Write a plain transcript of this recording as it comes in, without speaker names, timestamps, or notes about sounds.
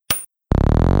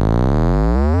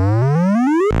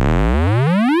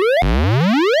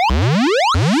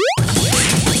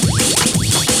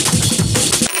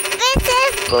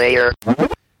here.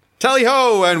 Tally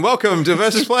ho, and welcome to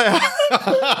Versus Player.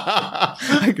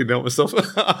 I couldn't help myself.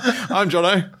 I'm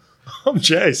Jono. I'm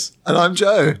Jace. And I'm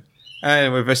Joe.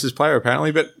 And we're Versus Player,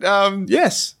 apparently. But,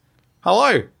 yes.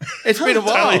 Hello. It's been a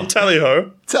while. Tally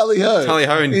ho. Tally ho. Tally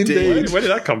ho, indeed. Where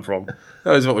did that come from?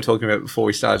 That was what we're talking about before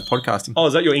we started podcasting. Oh,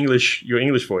 is that your English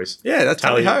voice? Yeah, that's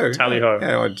tally ho. Tally ho.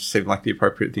 Yeah, it just seemed like the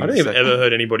appropriate thing I to don't say. think I've ever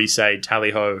heard anybody say tally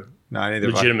ho No, neither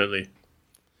have I. legitimately.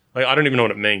 Like, I don't even know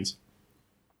what it means.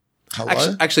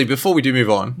 Hello. Actually, before we do move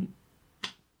on,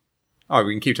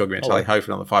 we can keep talking about tally ho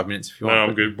for another 5 minutes if you No, want.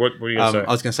 I'm good. What are you going to say?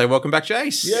 I was going to say, welcome back,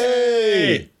 Jace.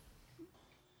 Yay!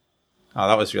 Oh,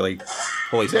 that was really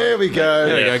poorly. There we go.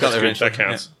 There we go. Got that's there good. eventually. That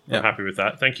counts. Yeah. I'm happy with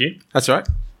that. Thank you. That's right.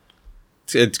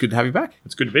 It's good to have you back.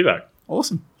 It's good to be back.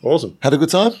 Awesome. Awesome. Had a good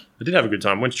time? I did have a good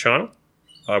time. Went to China.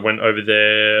 I went over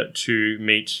there to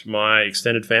meet my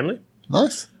extended family.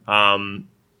 Nice.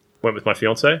 Went with my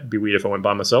fiance. It'd be weird if I went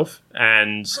by myself.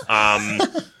 And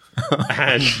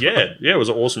and yeah, it was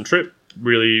an awesome trip.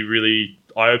 Really, really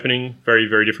eye-opening. Very,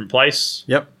 very different place.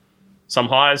 Yep. Some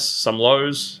highs, some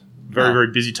lows. Very, very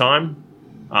busy time.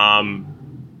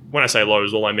 When I say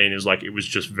lows, all I mean is like it was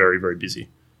just very, very busy.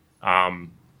 Amy's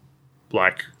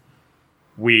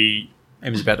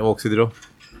about to walk through the door.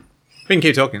 We can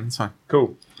keep talking. It's fine.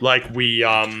 Cool. Like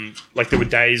there were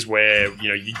days where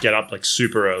you get up like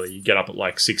super early. You get up at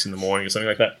like 6 a.m. or something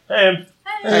like that.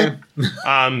 Hey.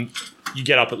 You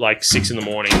get up at like 6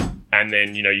 a.m. and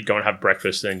then you go and have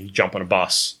breakfast. And then you jump on a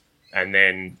bus, and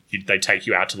then they take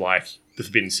you out to like the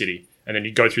Forbidden City, and then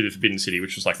you go through the Forbidden City,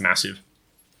 which was like massive.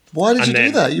 Why did you then-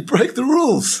 do that? You break the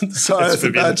rules. Sorry, that's a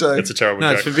bad joke. It's a terrible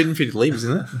No, joke. it's forbidden for you to leave,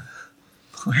 isn't it?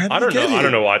 How did I you don't get know. here? I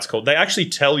don't know why it's called. They actually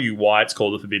tell you why it's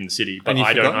called the Forbidden City, but And you've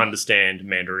I don't forgotten? understand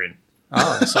Mandarin,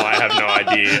 Oh. so I have no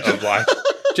idea of like.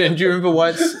 Jen, do you remember why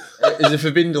it's... is it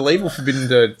forbidden to leave or forbidden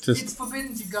to... It's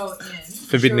forbidden to go in.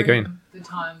 Forbidden to go in. during The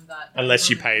time that Unless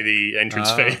you pay the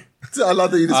entrance fee. I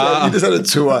love that you just had a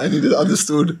tour and you just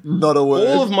understood not a word.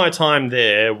 All of my time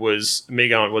there was me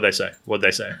going, what'd they say?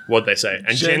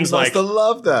 And Jen Jen's must like, have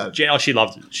loved that. Jen, she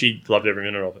loved it. She loved every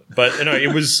minute of it. But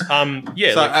it was,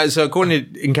 yeah. So, so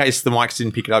according to... In case the mics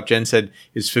didn't pick it up, Jen said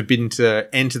it's forbidden to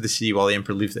enter the city while the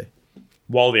emperor lived there.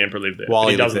 while the emperor lived there. While But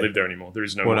he he lived doesn't there. live there anymore. There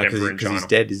is no Well, more no, emperor in because China. he's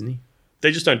dead, isn't he?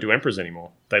 They just don't do emperors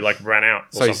anymore. They like ran out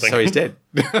or something. So he's dead.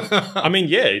 I mean,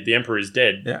 yeah, the emperor is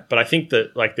dead. Yeah. But I think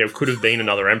that like there could have been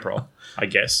another emperor, I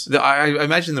guess. I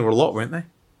imagine there were a lot, weren't they?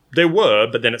 There were,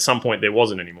 but then at some point there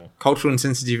wasn't anymore. Cultural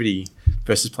insensitivity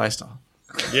versus playstyle.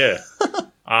 Yeah.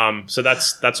 So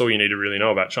that's all you need to really know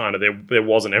about China. There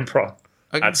was an emperor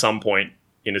Okay. at some point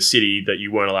in a city that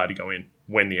you weren't allowed to go in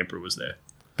when the emperor was there.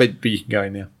 But you can go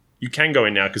in now. You can go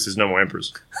in now because there's no more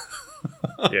emperors.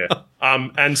 Yeah.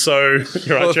 And so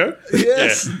you're right, Joe?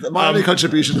 Yes. Yeah. My only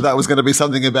contribution to that was going to be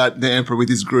something about the emperor with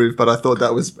his groove, but I thought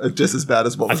that was just as bad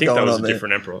as what I was think going that was on a there.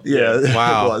 different emperor. Yeah,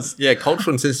 Wow. it was. Yeah,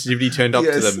 cultural insensitivity turned up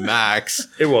Yes. to the max.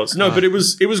 It was. No, but it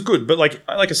was good. But like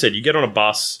I said, you get on a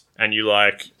bus and you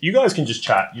guys can just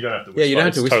chat. You don't have to whisper. Yeah, you don't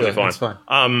have to It's whisper. Totally That's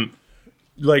fine.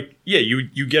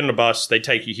 You get on a bus, they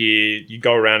take you here, you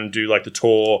go around and do like the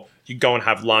tour, you go and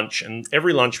have lunch, and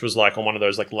every lunch was like on one of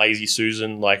those like Lazy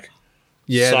Susan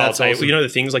Yeah, style that's table. awesome. You know the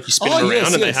things like you spin Oh, it around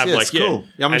yes, and they yes, have yes, like cool.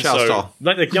 Yum And chow so, style.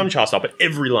 like yum chow style, but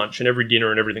every lunch and every dinner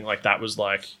and everything like that was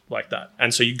like that.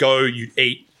 And so you go, you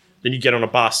eat, then you get on a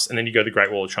bus, and then you go to the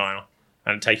Great Wall of China,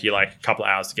 and it take you like a couple of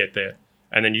hours to get there.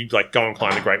 And then you like go and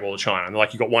climb the Great Wall of China, and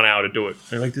like you got 1 hour to do it.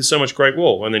 And you're like, there's so much Great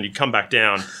Wall, and then you come back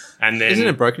down, and then Isn't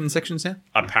it broken in sections now?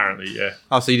 apparently, yeah,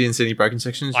 Oh, so you didn't see any broken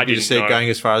sections? You I could just see didn't it know. going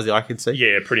as far as the eye could see?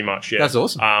 yeah, pretty much, yeah. That's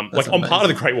awesome. Like on part of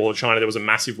the Great Wall of China, there was a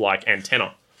massive like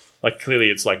antenna. Like clearly,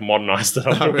 it's like modernized it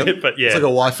a little really? bit, but yeah, It's like a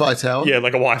Wi-Fi tower. yeah,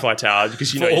 like a Wi-Fi tower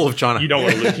because For all of China. you don't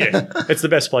want to live here. It's the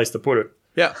best place to put it.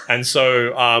 Yeah. And so,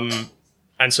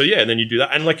 yeah, and then you do that,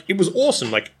 and like it was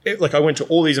awesome. Like I went to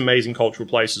all these amazing cultural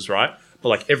places, right? But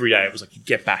like every day, it was like you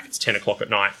get back, it's 10 o'clock at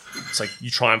night. It's like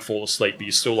you try and fall asleep, but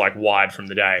you're still like wired from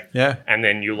the day. Yeah. And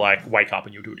then you like wake up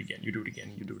and you do it again, you do it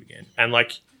again, you do it again, and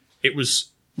like it was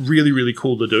really really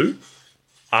cool to do.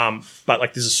 But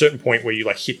like there's a certain point where you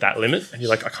like hit that limit, and you're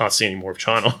like, I can't see any more of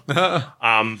China.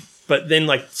 But then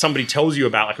like somebody tells you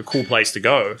about like a cool place to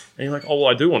go, and you're like, oh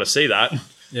well, I do want to see that.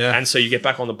 Yeah. And so you get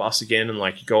back on the bus again and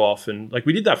like you go off and like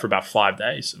we did that for about 5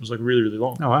 days. It was like really, really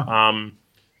long. Oh, wow.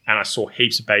 And I saw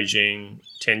heaps of Beijing,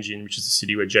 Tianjin, which is the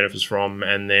city where Jennifer's from,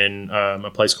 and then a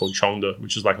place called Chengde,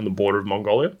 which is like on the border of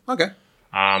Mongolia. Okay.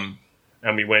 And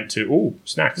we went to,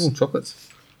 snacks. Ooh, chocolates.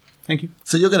 Thank you.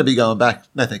 So you're going to be going back.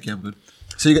 No, thank you. I'm good.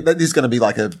 So this is going to be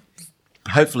like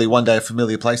hopefully one day a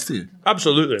familiar place to you.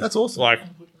 Absolutely. That's awesome. Like,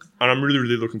 and I'm really,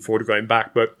 really looking forward to going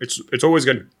back, but it's always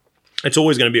going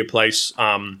to be a place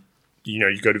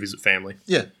you go to visit family.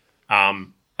 Yeah.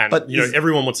 And But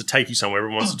everyone wants to take you somewhere.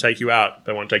 Everyone wants to take you out.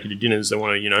 They want to take you to dinners. They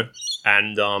want to,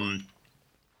 and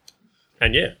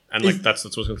like that's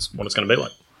what it's going to be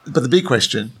like. But the big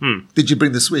question, did you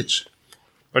bring the Switch?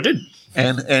 I did.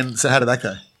 And so how did that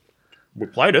go? We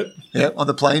played it. Yeah, on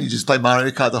the plane, you just play Mario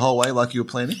Kart the whole way like you were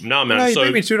planning? No, man. No, you so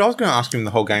beat me to it. I was going to ask him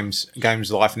the whole game's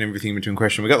life and everything in between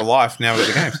question. We got the life, now we got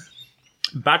the games.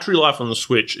 battery life on the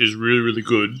Switch is really, really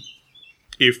good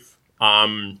if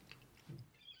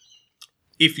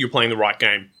you're playing the right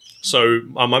game. So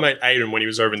my mate Aiden, when he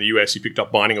was over in the US, he picked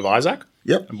up Binding of Isaac.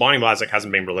 Yep. And Binding of Isaac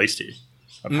hasn't been released here.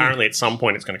 Apparently, at some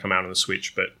point, it's going to come out on the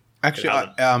Switch, but Actually, it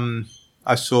hasn't.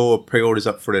 I saw pre-orders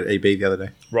up for it at EB the other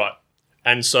day. Right.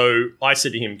 And so I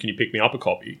said to him, can you pick me up a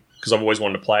copy? Because I've always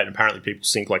wanted to play it, and apparently people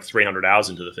sink like 300 hours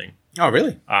into the thing. Oh,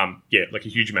 really? Yeah, like a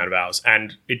huge amount of hours.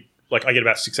 And I get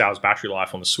about 6 hours battery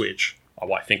life on the Switch.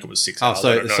 Oh, I think it was 6 hours.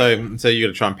 I don't know. So you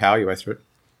got to try and power your way through it.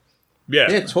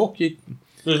 Yeah. talk. This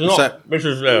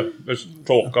Let's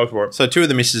talk. Go for it. So two of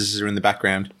the misses are in the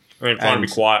background. I'm trying to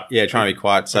be quiet. Yeah, trying to be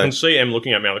quiet. I So can see Em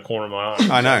looking at me out of the corner of my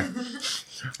eye. I know.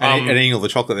 And eating all the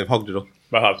chocolate, they've hogged it all.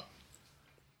 I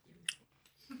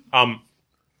have.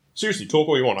 Seriously, talk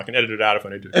all you want. I can edit it out if I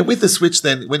need to. And with the Switch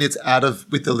then, when it's out of,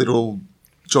 with the little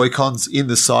Joy-Cons in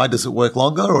the side, does it work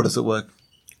longer or does it work?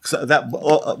 So that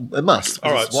it must.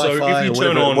 All right, It's so if Wi-Fi you or turn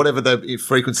whatever, on- whatever the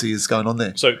frequency is going on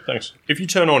there. So, thanks. If you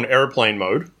turn on aeroplane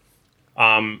mode,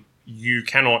 you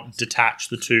cannot detach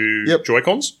the two Yep.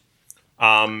 Joy-Cons.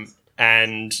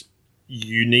 And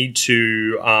you need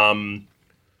to...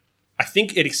 I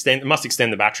think it must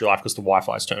extend the battery life because the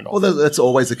Wi-Fi is turned off. Well, that's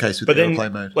always the case with But the then,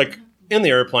 airplane mode. like, in the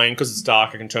airplane, because it's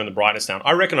dark, I can turn the brightness down.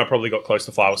 I reckon I probably got close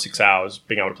to 5 or 6 hours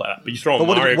being able to play that. But you throw on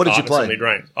But Mario what did Kart, you it play? suddenly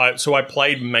drains. So I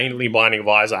played mainly Binding of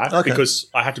Isaac Okay. because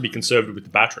I had to be conservative with the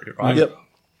battery, right? Yep.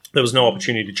 There was no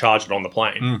opportunity to charge it on the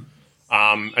plane.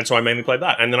 And so I mainly played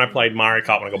that. And then I played Mario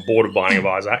Kart when I got bored of Binding of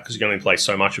Isaac because you can only play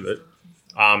so much of it.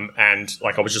 And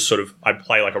like I was just I'd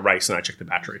play like a race and I'd check the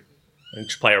battery. And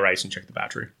just play a race and check the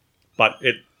battery. But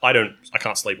I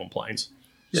can't sleep on planes.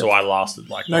 So I lasted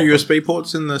like... No USB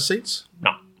ports in the seats?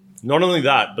 No. Not only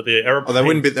that, but the aeroplane... Oh, they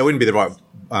wouldn't be the right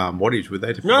wattage, would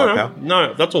they? To provide power?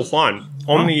 No, that's all fine.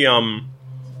 On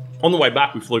the way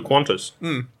back, we flew Qantas.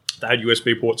 They had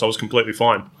USB ports. I was completely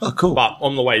fine. Oh, cool. But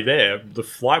on the way there, the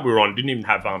flight we were on didn't even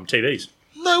have TVs.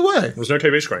 No way. There was no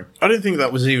TV screen. I didn't think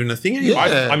that was even a thing anymore.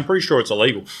 Yeah. I'm pretty sure it's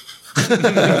illegal.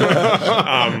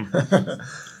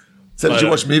 So did you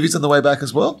watch movies on the way back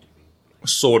as well?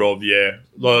 Sort of, yeah.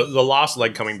 The last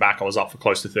leg coming back, I was up for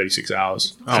close to 36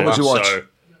 hours. So what'd you watch? So,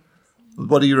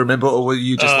 What do you remember, or were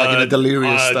you just like in a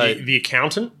delirious state? The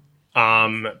Accountant,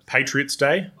 Patriots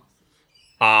Day.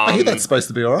 I hear that's supposed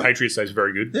to be all right. Patriots Day is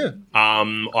very good. Yeah.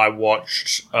 I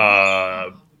watched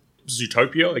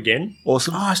Zootopia again.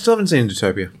 Awesome. Oh, I still haven't seen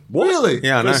Zootopia. Really?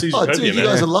 Yeah, I know. Gotta see Oh, Zootopia, dude, you man.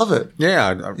 guys would love it. Yeah,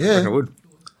 I reckon I would.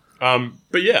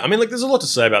 But yeah, I mean, like, there's a lot to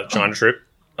say about the China trip.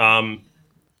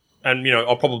 And,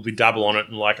 I'll probably dabble on it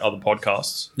in, like, other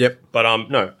podcasts. Yep. But,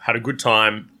 no, had a good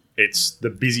time. It's the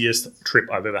busiest trip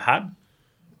I've ever had.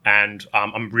 And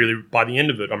I'm really, by the end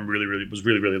of it, was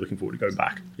really, really looking forward to going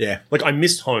back. Yeah. Like, I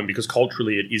missed home because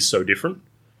culturally it is so different.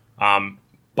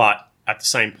 But at the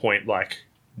same point, like,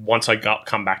 once I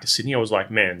come back to Sydney, I was like,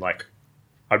 man, like,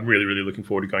 I'm really, really looking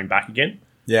forward to going back again.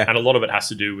 Yeah. And a lot of it has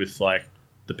to do with, like,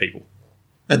 the people.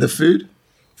 And the food?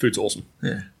 Food's awesome.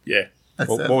 Yeah. Yeah.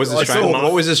 What was I saw-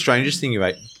 what was the strangest thing you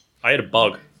ate? I had a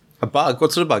bug. A bug?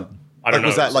 What sort of bug? I don't know.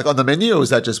 Was that like on the menu, or was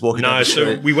that just walking down No, the so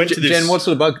street? we went to this... Jen, what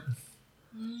sort of bug?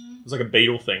 It was like a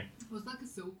beetle thing. It was like a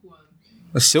silkworm.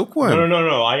 A silkworm?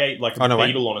 No. I ate like a no, wait.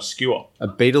 beetle on a skewer. A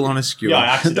beetle on a skewer. Yeah, I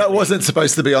accidentally... That wasn't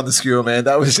supposed to be on the skewer, man.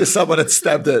 That was just someone had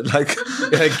stabbed it. Like,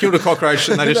 They killed a cockroach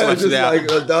and they just they were left it out. like,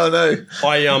 oh, no.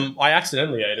 I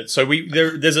accidentally ate it. So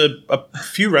there's a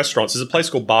few restaurants. There's a place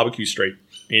called Barbecue Street.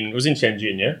 It was in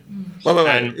Tianjin, yeah? Wait.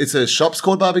 And- It's a shop's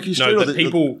called Barbecue Street? No, or the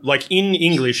people... Like, in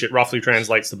English, it roughly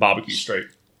translates to Barbecue Street.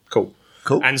 Cool.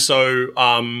 Cool. And so...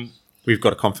 We've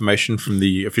got a confirmation from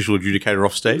the official adjudicator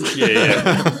off stage.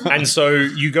 Yeah. And so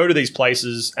you go to these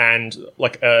places and,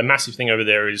 like, a massive thing over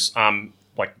there is,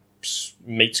 like,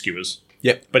 meat skewers.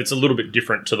 Yep. But it's a little bit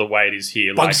different to the way it is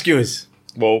here. Bug Like, skewers.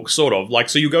 well, sort of. Like,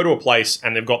 so you go to a place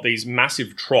and they've got these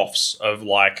massive troughs of,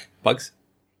 like... Bugs?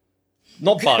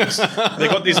 Not bugs.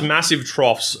 They've got these massive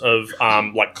troughs of,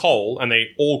 like, coal, and they're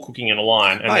all cooking in a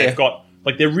line. And they've got,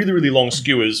 like, they're really, really long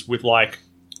skewers with, like,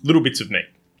 little bits of meat.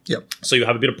 Yep. So you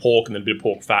have a bit of pork and then a bit of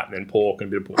pork fat and then pork and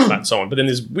a bit of pork fat and so on. But then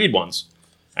there's weird ones.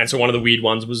 And so one of the weird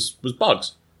ones was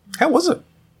bugs. How was it?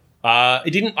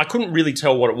 It didn't. I couldn't really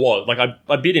tell what it was. Like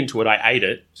I bit into it, I ate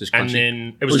it, Just and crunchy.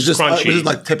 then it was just crunchy. It was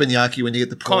like teppanyaki when you get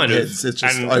the prawn Kind of. heads. It's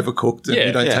just And- overcooked and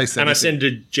you don't taste anything. And I said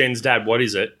to Jen's dad, "What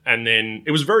is it?" And then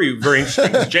it was very, very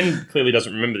interesting. 'Cause Jen clearly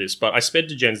doesn't remember this, but I said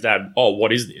to Jen's dad, "Oh,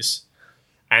 what is this?"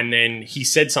 And then he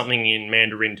said something in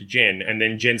Mandarin to Jen, and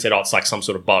then Jen said, "Oh, it's like some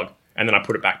sort of bug." And then I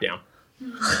put it back down.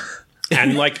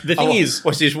 And like the thing is,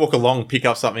 you just walk along, pick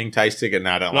up something, taste it, and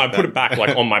no, I don't no, I like put that. it back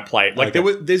like on my plate. Like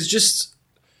Okay. there's just.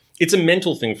 It's a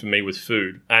mental thing for me with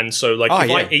food. And so, like, Oh, if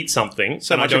I yeah. eat something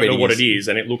So and I much of don't know eating what is- it is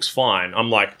and it looks fine,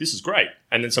 I'm like, this is great.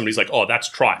 And then somebody's like, oh, that's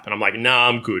tripe. And I'm like, nah,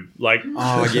 I'm good. Like,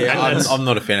 Oh yeah, And that's- I'm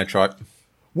not a fan of tripe.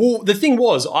 well, the thing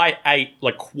was, I ate,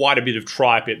 like, quite a bit of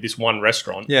tripe at this one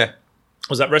restaurant. Yeah, It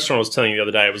was that restaurant I was telling you the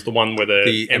other day. It was the one where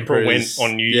the Emperor went Emperor's-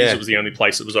 on New Year's. yeah. It was the only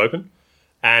place that was open.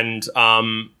 And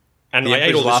the I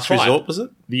ate all Emperor's this Last tripe. Resort, was it?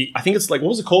 I think it's like, what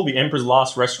was it called? The Emperor's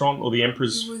Last Restaurant or the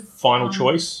Emperor's It was, Final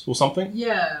Choice or something?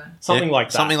 Yeah. Something Yeah, like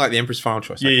that. Something like the Emperor's Final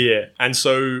Choice. Yeah, yeah. And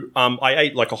so I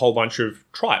ate like a whole bunch of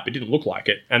tripe. It didn't look like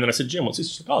it. And then I said, Jim, what's this?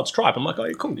 She's like, oh, it's tripe. I'm like,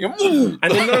 oh, cool. And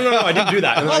then no, I didn't do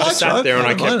that. And then I I just like sat tripe. there and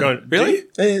I I don't kept mind going, Really?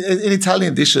 In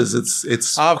Italian dishes,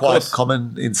 it's Oh, of quite course.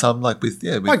 common in some, like with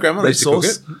My grandmother red used to cook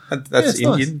sauce. it. That's it's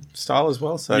nice. Indian style as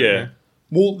well. So Yeah.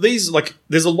 Well, these, like,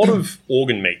 there's a lot of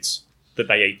organ meats that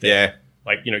they eat there. yeah.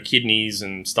 Like, you know, kidneys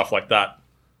and stuff like that.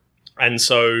 And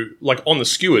so, like, on the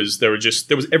skewers, there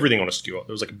was everything on a skewer.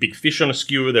 There was like a big fish on a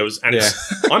skewer. There was, and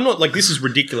I'm not like, this is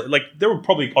ridiculous. Like, there were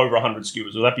probably over 100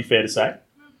 skewers. Would that be fair to say?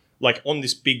 Like, on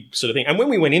this big sort of thing. And when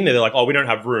we went in there, they're like, oh, we don't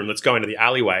have room. Let's go into the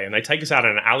alleyway. And they take us out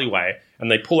in an alleyway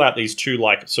and they pull out these two,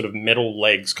 like, sort of metal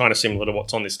legs, kind of similar to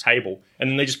what's on this table. And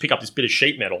then they just pick up this bit of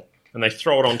sheet metal and they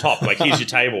throw it on top. Like, here's your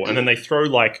table. And then they throw,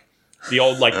 like, the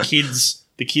old, like,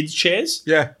 the kids' chairs.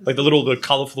 Yeah. Like the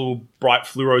colourful, bright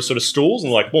fluoro sort of stools,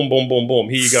 and like boom, boom, boom, boom.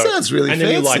 Here you go. Sounds really And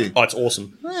then you're fancy. like, oh, it's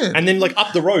awesome. Yeah. And then like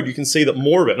up the road, you can see that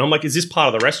more of it. And I'm like, is this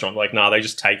part of the restaurant? Like, nah, they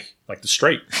just take like the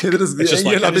street. It is, It's just you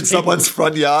like- end up in there's people- someone's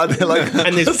front yard. They're like,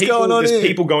 And there's what's people, going on there's here?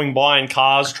 people going by in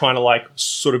cars trying to like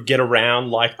sort of get around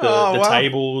like the wow.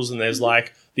 tables, and there's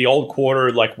like the old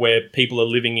quarter, like where people are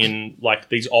living in like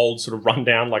these old sort of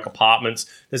rundown like apartments.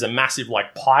 There's a massive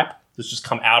like pipe that's just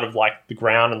come out of like the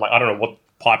ground, and like I don't know what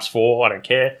pipe's for, I don't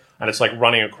care. And it's like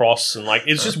running across, and like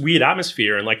it's just weird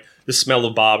atmosphere, and like the smell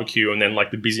of barbecue, and then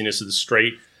like the busyness of the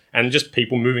street, and just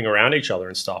people moving around each other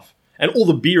and stuff. And all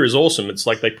the beer is awesome. It's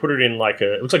like they put it in like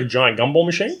it looks like a giant gumball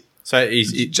machine. So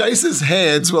Jace's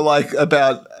hands were like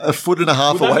about a foot and a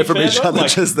half Would that away be from fair, each though? other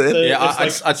Like, just then. the- yeah,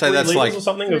 it's I'd say 3 that's litres like or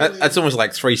something. that's almost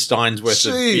like 3 steins worth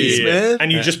of Jeez, beer. man.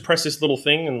 And you just press this little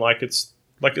thing, and like it's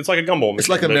like a gumball machine. It's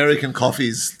like but- American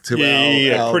coffees to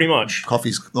Yeah, our pretty much.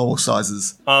 coffees normal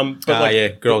sizes. But like Yeah,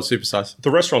 good old supersize. the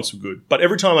restaurants are good. But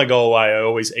every time I go away, I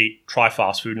always try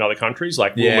fast food in other countries.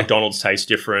 Like, will Yeah. McDonald's taste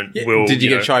different? Yeah. Will Did you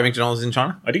know- get try McDonald's in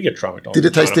China? I did get try McDonald's. Did it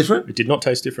in taste China. different? It did not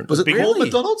taste different. Was it Big called Mac?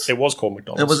 McDonald's? It was called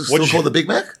McDonald's. And was it What'd still you- called the Big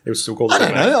Mac? It was still called I the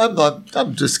Big don't Mac. know.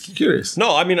 I'm just curious.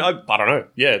 No, I mean, I don't know.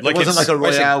 Yeah, like It wasn't it's- like a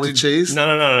Royale with did- cheese.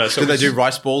 No. So Did they it do was-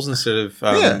 rice balls instead of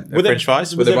Yeah. were there- French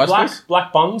fries? Were Was there there rice balls?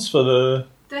 black buns for the?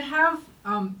 They have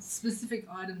specific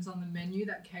items on the menu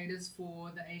that caters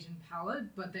for the Asian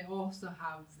palate, but they also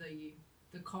have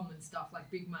the common stuff like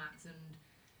Big Macs and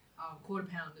quarter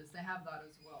pounders. They have that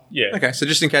as well. Yeah. Okay, so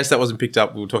just in case that wasn't picked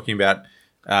up, we were talking about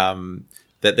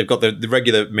that they've got the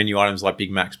regular menu items like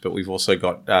Big Macs, but we've also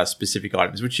got specific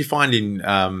items, which you find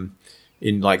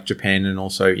in like Japan and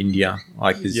also India.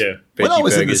 Like there's Yeah. veggie When I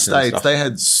was in the burgers and States, stuff. they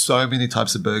had so many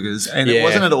types of burgers, and it Yeah.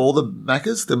 wasn't at all the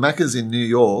Macca's. The Macca's in New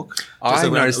York, I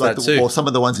noticed that too. or some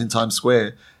of the ones in Times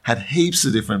Square, had heaps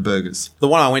of different burgers. The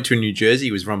one I went to in New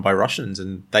Jersey was run by Russians,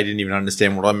 and they didn't even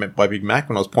understand what I meant by Big Mac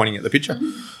when I was pointing at the picture.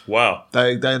 Wow.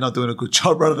 They're not doing a good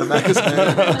job running a Macca's,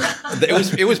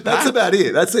 man. It was That's bad. about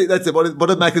it. That's it. That's it. What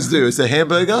do Macca's do? It's a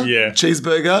hamburger, Yeah.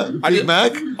 cheeseburger, Big did-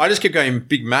 Mac. I just kept going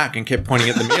Big Mac and kept pointing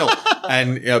at the meal,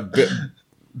 and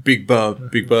Big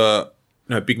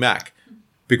Mac,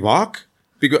 Big Mac.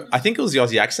 I think it was the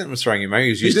Aussie accent was throwing him. Maybe he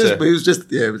was He used was to.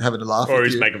 just having a laugh. Or with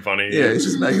he's you. making fun of you. Yeah, he's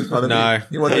just making fun of No. me.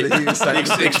 He wanted to hear you say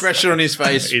The expression on his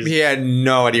face, Is- he had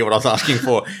no idea what I was asking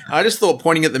for. I just thought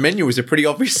pointing at the menu was a pretty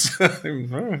obvious.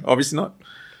 Obviously not.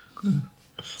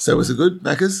 So was it good,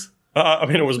 Macca's? I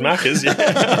mean, it was Macca's,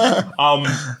 yeah.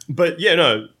 But yeah,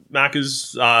 no,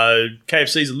 Macca's,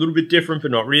 KFC's a little bit different, but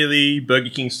not really. Burger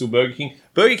King's still Burger King.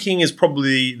 Burger King is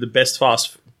probably the best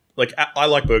fast. Like, I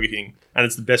like Burger King, and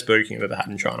it's the best Burger King I've ever had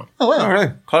in China. Oh wow. I don't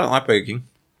know. I don't like Burger King.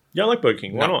 Yeah, I like Burger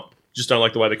King. Why No. not? Just don't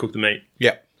like the way they cook the meat.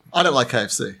 Yeah. I don't like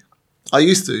KFC. I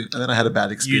used to, and then I had a bad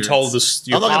You experience. told this.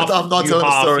 I'm not telling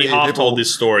the story. You half People- told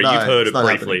this story. No, You've heard it's it not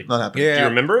briefly. happening. Not happening. Yeah. Do you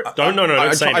remember it? Don't. No.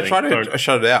 Don't say I anything. tried to Don't.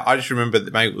 shut it out. I just remember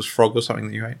that maybe it was frog or something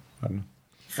that you ate. I'm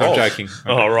Oh. joking.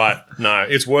 Oh, right. No,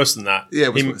 it's worse than that. Yeah,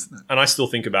 it was worse than that. And I still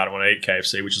think about it when I eat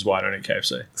KFC, which is why I don't eat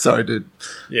KFC. Sorry, dude.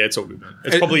 Yeah, it's all good, man.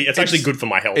 It's actually good for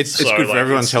my health. It's so, good for like,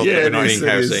 everyone's health Yeah, that we're it not is, eating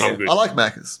it is. KFC. I'm good. I like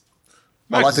Macca's.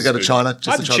 I Macca's like to go is to good. China I just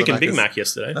had to a try chicken the Big Macca's. Mac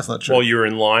yesterday. That's not true. While you were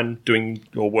in line doing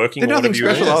or working They're or nothing whatever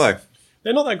you special, were. are they?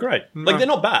 They're not that great. Like, they're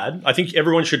not bad. I think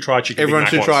everyone should try chicken Everyone Big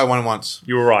should Mac try once. one once.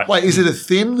 You were right. Wait, is it a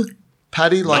thin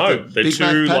patty like no, the they're Big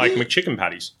Mac two patty? like McChicken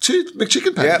patties. Two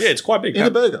McChicken patties? Yeah, it's quite big. In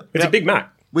a burger? It's a Big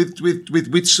Mac. With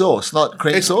which sauce? Not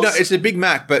cream It's, sauce? no, it's a Big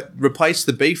Mac, but replace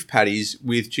the beef patties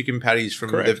with chicken patties from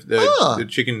Correct. the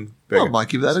chicken burger. I might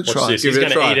give that a Watch try. this. Give He's it a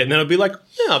going to try. eat it, and then it'll be like,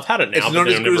 yeah, I've had it now. It's but not then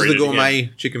as I'll good never as the eat it again.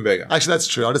 gourmet chicken burger. Actually, that's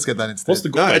true. I'll just get that instead. What's the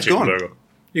gourmet it's chicken gone. burger?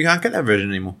 You can't get that version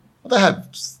anymore. They have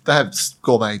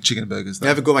gourmet chicken burgers. They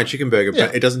have a gourmet chicken burger, Yeah.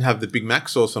 but it doesn't have the Big Mac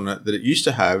sauce on it that it used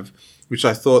to have, which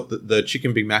I thought that the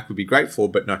chicken Big Mac would be great for,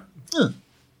 but no.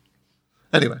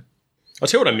 Anyway, I'll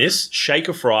tell you what I miss.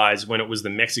 Shaker fries when it was the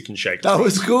Mexican shaker. that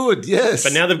was good. Yes,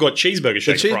 But now they've got cheeseburger The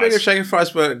shaker cheeseburger fries. shaker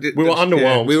fries were... We were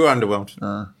underwhelmed. we were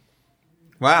underwhelmed.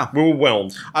 Wow. We were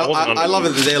whelmed. I love it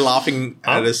that they're laughing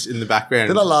at Huh? us in the background.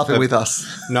 they're not laughing with us.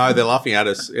 No, they're laughing at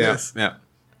us. Yeah, Yes. yeah.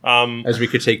 Um, As we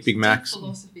critique Big Macs.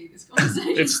 Philosophy, this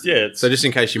conversation. it's So just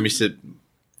in case you missed it,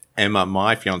 Emma,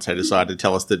 my fiance, decided to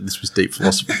tell us that this was deep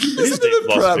philosophy. Listen deep to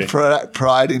the philosophy.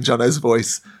 pride in Jono's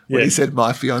voice when Yeah. he said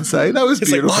 "my fiance." That was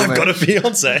It's like, beautiful. I've man. got a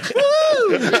fiance.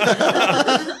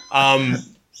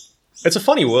 It's a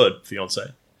funny word, fiance.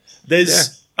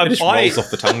 There's It just rolls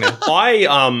off the tongue now.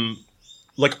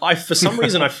 I for some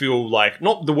reason I feel like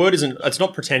not the word isn't it's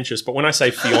not pretentious, but when I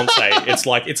say fiance, it's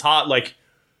like it's hard like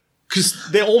because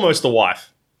they're almost a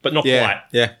wife, but not Yeah, quite.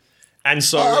 yeah. And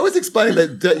so I was explaining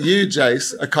that you,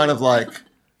 Jace, are kind of like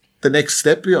the next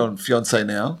step beyond fiance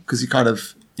now because you kind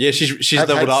of Yeah, she's Have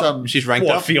leveled had up. some- She's ranked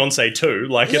what up. fiance too?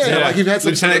 Like it's Yeah, not, like you've had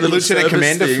some sort of Lieutenant little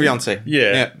Commander service thing. fiance.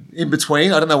 Yeah. in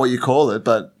between. I don't know what you call it,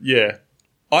 but yeah.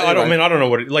 I don't Anyway. I don't know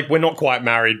what it, like we're not quite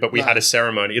married, but we had a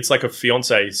ceremony. It's like a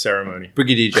fiance ceremony.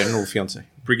 Brigadier General fiance.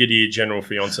 Brigadier General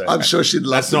fiance. I'm sure she'd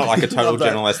love. That's not like a total love that.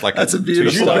 general. That's like That's a Would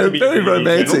beautiful, you like to be very a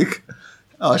brigadier romantic.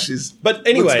 Oh, she's. But looks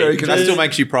anyway, very That convincing. still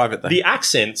makes you private, though. the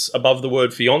accents above the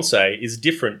word fiance is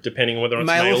different depending on whether it's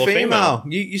male, or female.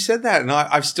 You said that, and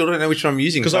I still don't know which one I'm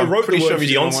using. Because so I I'm wrote the pretty sure word I'm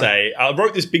using the wrong one. fiance. I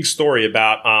wrote this big story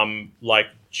about like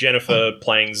Jennifer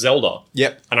playing Zelda.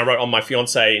 Yep. And I wrote on my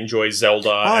fiance enjoys Zelda.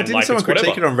 and didn't like someone it's whatever.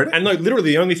 critique it on Reddit? And like literally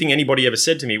the only thing anybody ever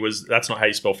said to me was that's not how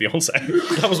you spell fiance.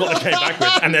 That was what they came back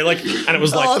with. And they're like and it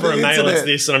was like Oh, for the a male it's internet.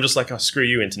 this and I'm just like, oh screw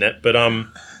you, internet.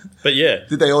 But yeah.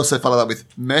 Did they also follow that with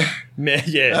meh? Meh,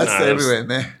 yeah. That's no, it was everywhere.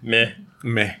 Meh. Meh.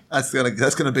 Meh.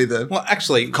 That's gonna be the Well,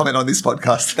 actually, comment on this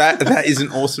podcast. that is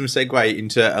an awesome segue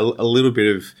into a little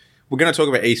bit of. We're going to talk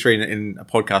about E3 in a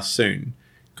podcast soon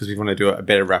because we want to do a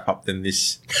better wrap up than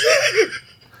this.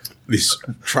 This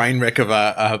train wreck of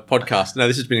a podcast. No,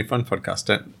 this has been a fun podcast.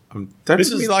 Don't This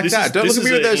look at me is- like this that. is- Don't this look at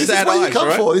me is with a- those this This is sad what you eyes, come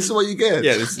right? for. This is what you get.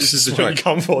 Yeah, this is This the is what you joke.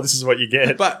 come for. This is what you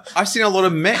get. But I've seen a lot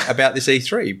of meh about this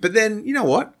E3. But then, you know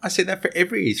what? I say that for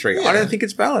every E3. I Yeah. don't think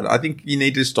it's valid. I think you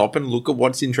need to stop and look at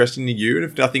what's interesting to you. And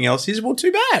if nothing else is, well,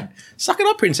 too bad. Suck it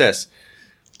up, princess.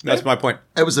 That's my point.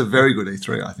 It was a very good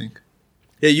E3, I think.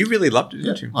 Yeah, you really loved it,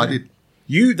 didn't you? I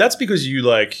did. that's because you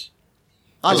like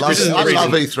I love Chris's it. I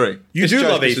love reason. E3. you It's do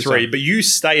Joe's love Chris's E3, time. but you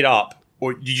stayed up.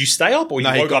 Or did you stay up, or you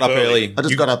No, he woke got up early. I just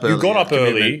You- got up early. You got up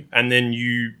early, Commitment. and then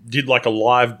you did like a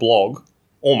live blog,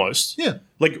 almost. Yeah.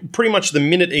 Like pretty much the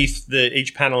minute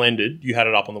each panel ended, you had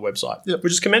it up on the website, Yep.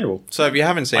 which is commendable. So if you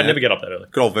haven't seen I'd it, never get up that early.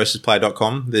 good old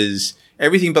versusplayer.com. There's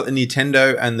everything but the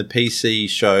Nintendo and the PC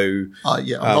show.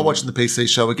 Yeah, I'm not watching the PC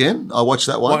show again. I watched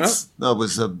that Why once. It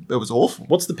was awful.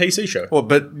 What's the PC show? Well,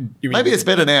 but you mean, Maybe it's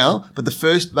better now, but the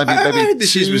first maybe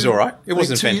this year's was all right. It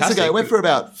wasn't 2 years fantastic. ago. It went for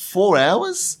about 4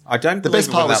 hours. I don't. The believe best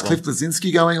it part went was that long. Cliff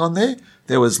Blazinski going on there.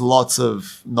 There was lots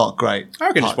of not great. I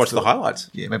reckon just parts watch to the it.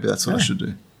 highlights. Yeah, maybe that's what I should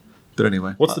do. But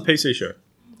anyway, What's the PC show?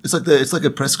 it's like a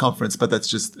press conference, but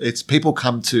it's people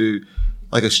come to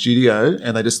like a studio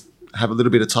and they just have a little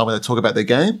bit of time where they talk about their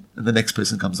game, and the next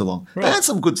person comes along. They had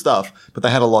some good stuff, but they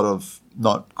had a lot of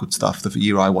not good stuff the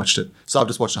year I watched it. So I've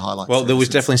just watched the highlights. Well, there was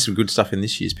since. definitely some good stuff in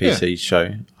this year's PC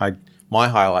show. My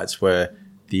highlights were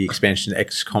the expansion to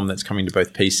XCOM that's coming to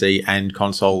both PC and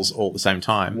consoles all at the same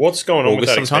time. What's going on with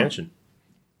August that sometime? expansion?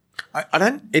 I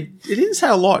don't. It didn't say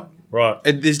a lot. Right.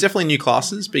 There's definitely new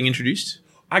classes being introduced.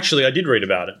 Actually, I did read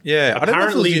about it. Yeah, I don't know if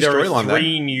Apparently, there's a there new are storyline, though.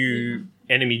 3 new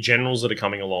enemy generals that are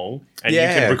coming along, and you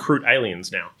Yeah. can recruit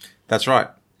aliens now. That's right.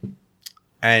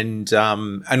 And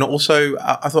also,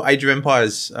 I thought Age of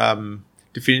Empires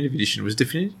Definitive Edition was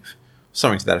definitive,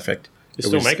 something to that effect. They're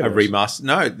still was making a those? remaster.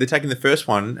 No, they're taking the first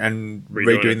one and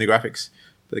Redoing redoing it. the graphics,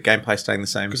 but the gameplay's staying the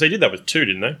same. Because they did that with 2,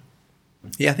 didn't they?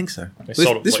 Yeah, I think so. They This,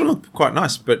 sold it this like- one looked quite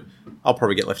nice, but I'll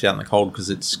probably get left out in the cold because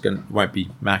won't be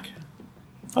Mac.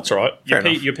 That's all right. Fair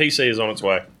enough. Your PC is on its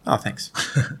way. Oh, thanks.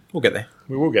 We'll get there.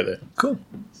 We will get there. Cool.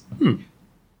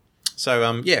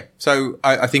 So, So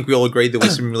I think we all agreed there were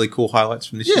some really cool highlights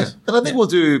from this Yeah, year. and I think we'll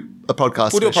do a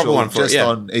podcast We'll do a proper special one for it, just yeah.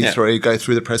 on E3, go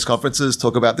through the press conferences,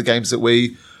 talk about the games that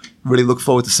we really look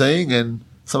forward to seeing and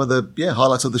some of the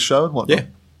highlights of the show and whatnot. Yeah.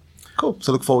 Cool.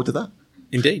 So look forward to that.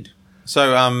 Indeed.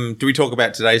 So, do we talk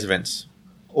about today's events?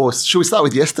 Or should we start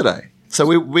with yesterday? So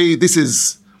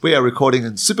we are recording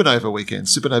in Supernova weekend.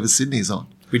 Supernova Sydney is on,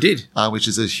 We did. which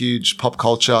is a huge pop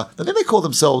culture. I think they call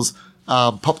themselves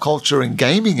Pop Culture and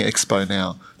Gaming Expo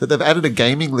now. That they've added a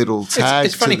gaming little tag.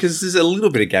 It's funny to- because there's a little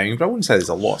bit of gaming, but I wouldn't say there's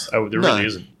a lot. Oh, there No. really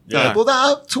isn't. No, Yeah.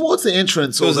 well, towards the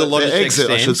entrance There or was a the Logitech exit,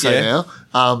 I should stand, say yeah.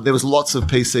 now. There was lots of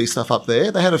PC stuff up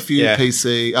there. They had a few Yeah. They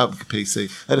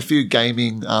had a few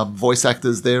gaming voice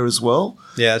actors there as well.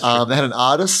 Yeah, that's true. They had an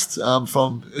artist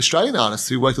from Australian artist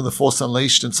who worked on the Force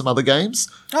Unleashed and some other games.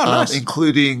 Oh, nice.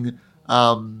 Including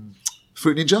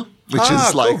Fruit Ninja, which Ah,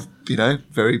 is like cool.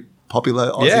 very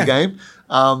popular Aussie Yeah. game.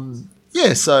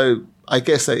 So I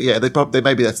guess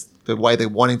maybe that's the way they're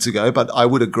wanting to go, but I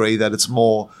would agree that it's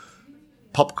more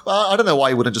pop. I don't know why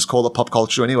you wouldn't just call it pop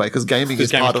culture anyway, because gaming is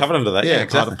gaming's part of covered under that, yeah, part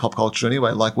exactly. of pop culture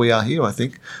anyway. Like we are here, I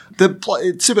think.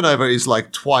 Supernova is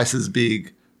like twice as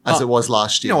big as it was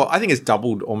last You year. know what? I think it's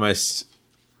doubled almost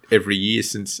every year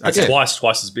since. It's Okay,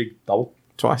 twice as big. Double.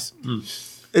 twice.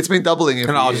 It's been doubling every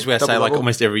And I was year. just going to say, like, Double.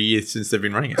 almost every year since they've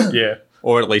been running it. Yeah.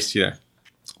 Or at least,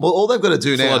 Well, all they've got to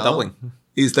do a now lot of doubling.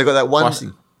 is they've got that one.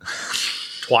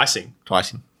 Twicing.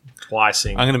 Twicing.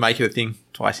 I'm going to make it a thing.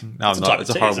 Twicing. No, I'm not. It's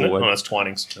a horrible word. No, it's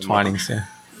twinings. Twinings, yeah.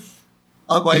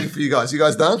 I'm waiting for you guys. You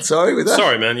guys done? Sorry with that.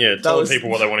 Sorry, man. Yeah, tell was- the people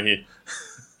what they want to hear.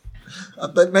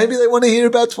 But maybe they want to hear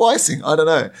about twicing. I don't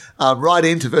know. Right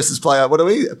into versus player. What are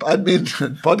we? Admin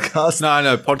podcast.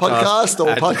 No, Podcast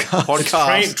or podcast.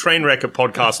 Podcast. Trainwreck at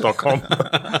podcast.com.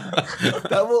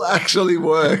 That will actually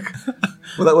work.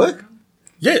 Will that work?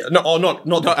 Yeah, not the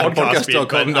Not at podcast bit,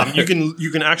 podcast.com, but no.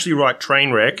 you can actually write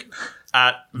Trainwreck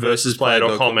at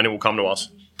versusplayer.com and it will come to us.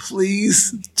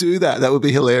 Please do that. That would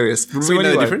be hilarious. Would we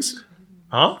know the difference?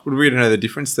 Huh? Would we know the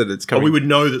difference that it's But coming? we would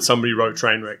know that somebody wrote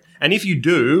Trainwreck. And if you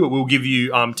do, we'll give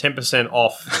you 10%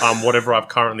 off whatever I've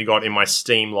currently got in my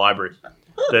Steam library.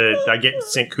 I get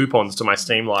sent coupons to my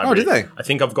Steam library. Oh, do they? I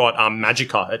think I've got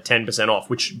Magica at 10% off,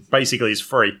 which basically is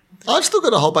free. I've still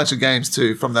got a whole bunch of games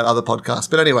too from that other podcast.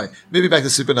 But anyway, moving back to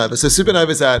Supernova. So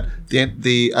Supernova's at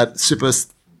the at Super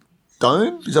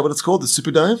Dome. Is that what it's called? The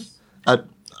Superdome at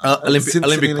Sydney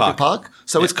Olympic Park.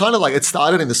 So it's kind of like it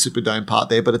started in the Superdome part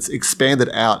there, but it's expanded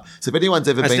out. So if anyone's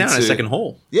ever It's been now to in a second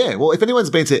hall. yeah, well, if anyone's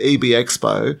been to EB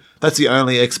Expo, that's the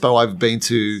only expo I've been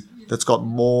to that's got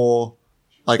more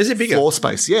like Is it bigger? floor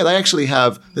space. Yeah, they actually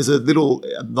have. There's a little,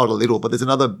 not a little, but there's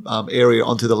another area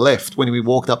onto the left when we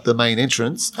walked up the main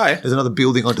entrance. Oh, yeah. There's another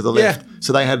building onto the left.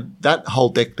 So they had that whole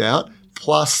decked out,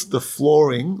 plus the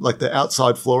flooring, like the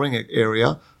outside flooring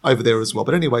area over there as well.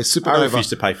 But anyway, I Supernova. refuse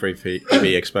to pay for EB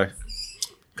Expo.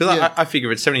 Because Yeah. I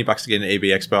figure it's $70 to get an EB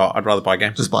Expo. I'd rather buy a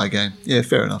game. Just buy a game. Yeah,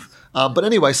 fair enough. But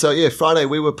anyway, so yeah, Friday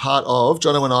we were part of,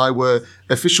 Jono and I were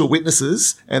official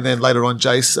witnesses, and then later on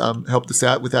Jace helped us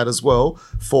out with that as well,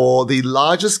 for the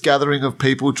largest gathering of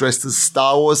people dressed as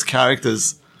Star Wars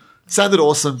characters. Sounded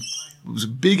awesome. It was a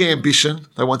big ambition.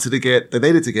 They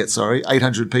needed to get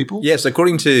 800 people. Yes,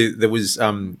 according to, there was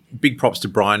big props to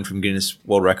Brian from Guinness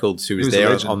World Records, who was was a there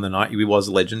legend. on the night. He was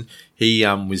a legend. He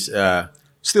was,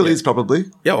 Still is probably.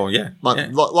 yeah.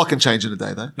 Lot can change in a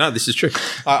day though. No, this is true.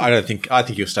 I think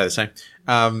he'll stay the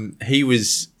same. He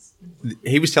was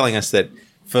telling us that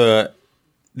for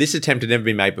this attempt had never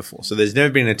been made before. So there's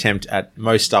never been an attempt at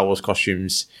most Star Wars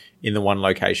costumes in the one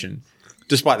location,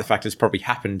 despite the fact it's probably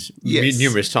happened Yes.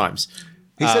 numerous times,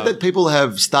 He said that people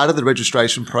have started the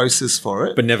registration process for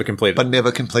it, but never completed. but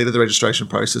never completed the registration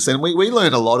process. And we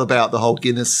learned a lot about the whole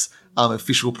Guinness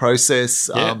official process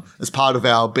as part of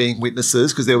our being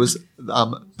witnesses, because there was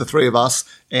the three of us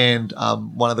and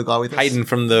one other guy with us. Hayden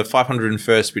from the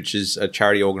 501st, which is a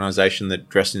charity organisation that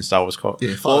dressed in Star Wars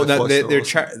Yeah, well, no,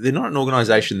 501st they're not an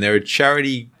organisation. They're a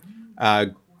charity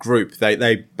group.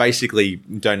 They basically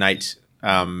donate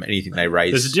anything they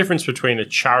raise. There's a difference between a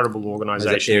charitable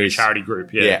organisation and a charity group.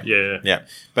 Yeah.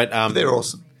 But They're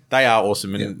awesome. They are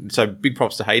awesome, and so big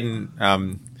props to Hayden.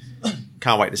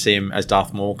 Can't wait to see him as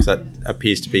Darth Maul, because that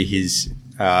appears to be his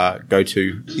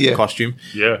go-to costume.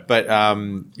 Yeah. But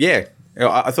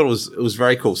I thought it was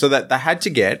very cool. So that they had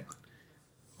to get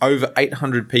over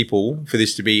 800 people for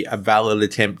this to be a valid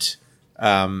attempt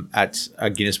at a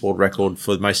Guinness World Record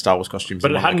for the most Star Wars costumes.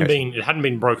 But in it one hadn't location.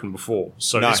 been broken before.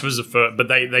 So No. this was the first. But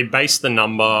they based the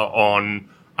number on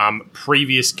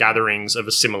previous gatherings of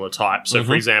a similar type. So, Mm-hmm.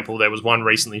 for example, there was one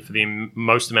recently for the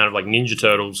most amount of like Ninja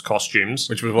Turtles costumes.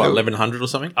 Which was what, 1,100 or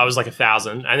something? I was like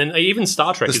 1,000, and then even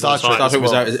Star Trek The is Star on Trek site as Star Trek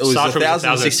was well. out- it was Star Trek was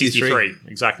 1,063.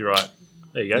 Exactly right.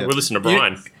 There you go. Yeah. We're listening to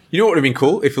Brian. You know what would have been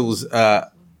cool if it was?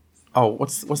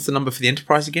 What's the number for the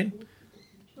Enterprise again?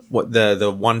 What the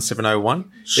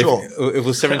 1701? Sure. If it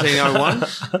was 1701,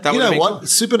 that You would know have been what?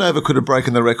 Supernova could have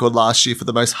broken the record last year for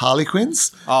the most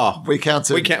Harlequins. Oh, We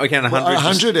counted. we counted 100.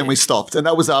 100 and we stopped, and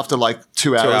that was after like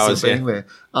 2 hours, hours, of being there.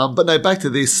 But no, back to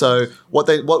this. So what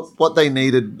they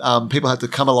needed, people had to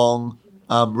come along,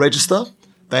 register.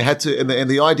 They had to, and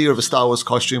the idea of a Star Wars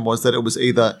costume was that it was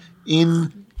either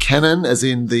in canon, as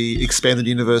in the expanded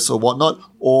universe or whatnot,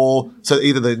 or so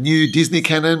either the new Disney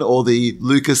canon or the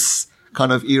Lucas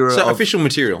kind of era. So of, official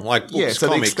material, like books, yeah, so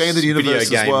comics, the expanded video universe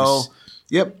games. as well.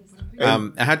 Yep.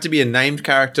 It had to be a named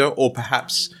character or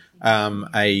perhaps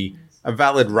a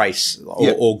valid race or,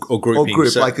 Yeah. or grouping. Or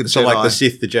group, so, like the so like Jedi. the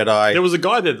Sith, the Jedi. There was a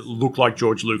guy that looked like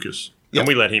George Lucas, Yep. and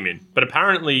we let him in. But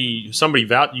apparently, somebody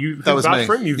vouched That was me.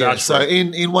 for him. You Yeah, vouched so for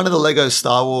him. in one of the Lego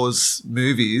Star Wars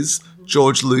movies,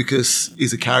 George Lucas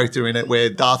is a character in it where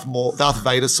Darth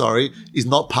Vader, is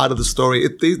not part of the story.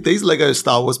 These Lego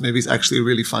Star Wars movies actually are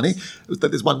really funny.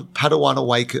 There's one Padawan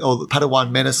Awaken or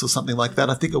Padawan Menace or something like that.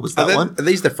 I think it was that one. Are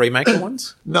these the Freemaker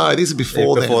ones? No, these are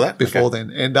before Yeah, before then. that? Before Okay.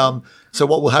 then. And so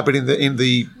what will happen in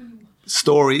the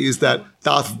story is that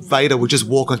Darth Vader will just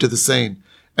walk onto the scene.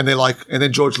 And they're like, and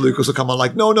then George Lucas will come on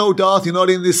like, no, Darth, you're not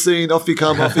in this scene. Off you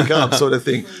come, sort of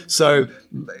thing. So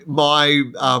my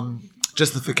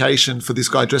justification for this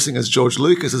guy dressing as George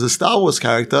Lucas as a Star Wars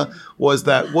character was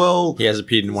that, well, He has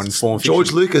appeared in one form. Fiction.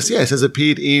 George Lucas, yes, has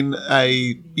appeared in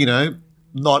a,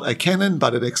 not a canon,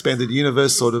 but an expanded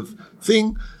universe sort of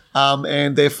thing.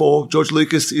 And therefore, George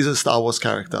Lucas is a Star Wars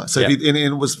character. So, Yeah.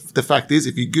 the fact is,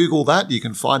 if you Google that, you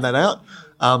can find that out.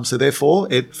 So therefore,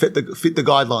 it fit the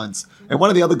guidelines. And one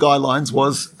of the other guidelines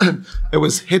was it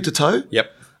was head to toe.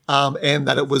 Yep. And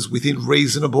that it was within a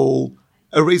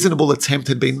reasonable attempt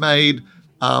had been made.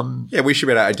 Yeah, we should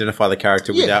be able to identify the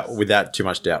character Yeah. without too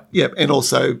much doubt. Yeah, and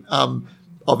also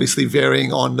obviously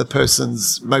varying on the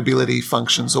person's mobility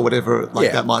functions or whatever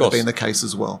Yeah, that of might have course. been the case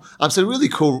as well. So really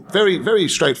cool, very, very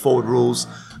straightforward rules.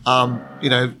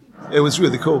 It was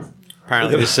really cool.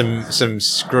 Apparently, there's some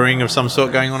screwing of some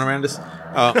sort going on around us.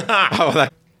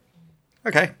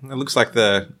 Okay, it looks like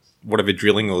the whatever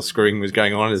drilling or screwing was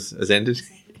going on has ended.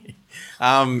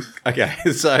 Okay,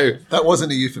 so That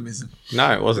wasn't a euphemism.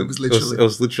 no, it wasn't. It was literally- It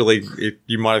was literally.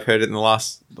 You might have heard it in the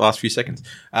last few seconds.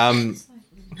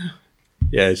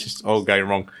 Yeah, it's just all going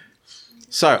wrong.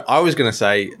 So I was going to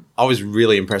say I was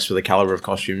really impressed with the caliber of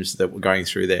costumes that were going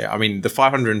through there. I mean, the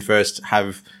 501st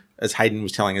have, as Hayden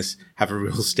was telling us, have a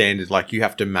real standard. Like you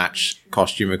have to match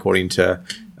costume according to.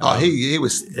 He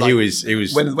was. He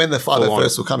was when the full on.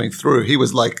 501st were coming through, he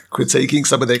was like critiquing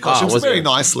some of their costumes was very he?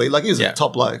 nicely. Like he was Yeah. a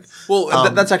top bloke. Well,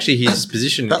 that's actually his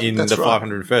position in that's the right.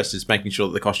 501st is making sure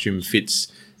that the costume fits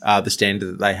the standard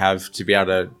that they have to be able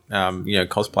to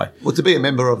cosplay. Well, to be a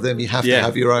member of them, you have Yeah. to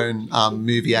have your own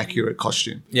movie accurate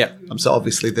costume. Yeah. So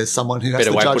obviously, there's someone who has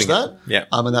Better to way of judge putting it. that. Yeah.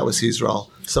 And that was his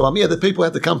role. So the people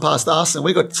had to come past us, and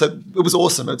so it was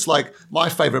awesome. It's like my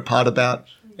favorite part about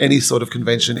any sort of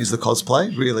convention is the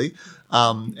cosplay, really.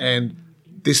 And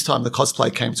this time the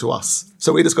cosplay came to us,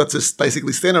 so we just got to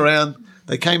basically stand around.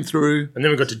 They came through, And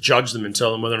then we got to judge them and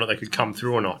tell them whether or not they could come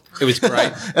through or not. It was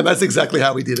great. and that's exactly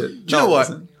how we did it. Do you know what?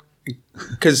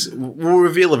 Because we'll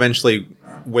reveal eventually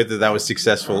whether that was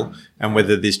successful and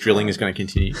whether this drilling is going to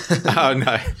continue. Oh,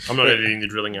 no. I'm not editing the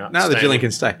drilling out. No, the Stay drilling in.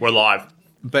 can stay. We're live.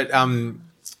 But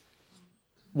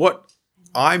what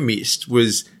I missed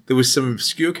was there was some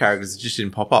obscure characters that just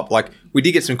didn't pop up. Like, we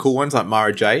did get some cool ones like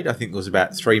Mara Jade. I think there was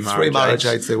about three Mara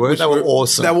Jades there were. which They were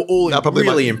awesome. They were all They're probably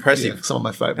really my- impressive. yeah, some of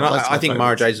my favourite. And That's I my think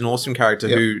Mara favourites. Jade's an awesome character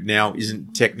Yep. who now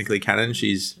isn't technically canon.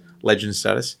 She's legend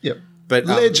status. Yep. But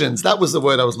Legends. That was the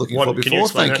word I was looking for Can you before.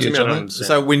 explain Thank that to you, me? I don't Johnny. understand.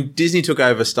 So when Disney took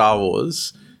over Star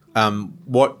Wars,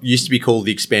 what used to be called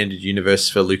the expanded universe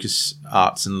for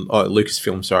LucasArts and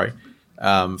Lucasfilm,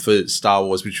 for Star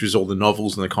Wars, which was all the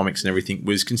novels and the comics and everything,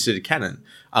 was considered canon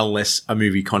unless a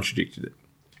movie contradicted it.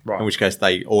 Right. In which case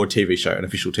or a TV show, an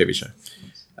official TV show.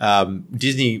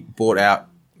 Disney bought out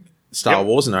Star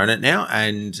Wars and own it now,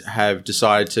 and have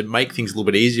decided to make things a little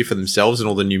bit easier for themselves and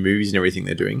all the new movies and everything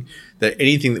they're doing. That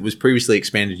anything that was previously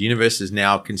expanded universe is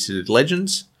now considered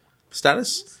Legends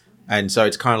status, and so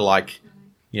it's kind of like,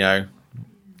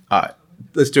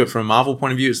 let's do it from a Marvel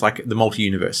point of view. It's like the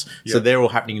multi-universe. So they're all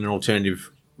happening in an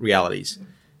alternative realities.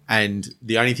 And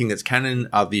the only thing that's canon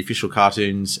are the official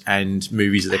cartoons and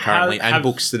movies that they're currently, and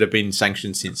books that have been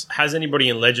sanctioned since. Has anybody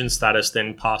in legend status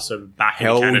then passed over back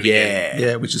Hell in canon yeah. again?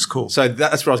 Yeah, which is cool. So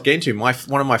that's what I was getting to.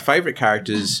 One of my favourite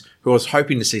characters who I was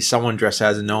hoping to see someone dress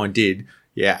as and no one did,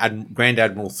 Grand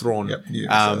Admiral Thrawn. Yep,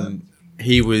 yeah,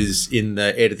 he was in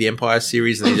the Heir to the Empire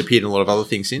series and he's appeared in a lot of other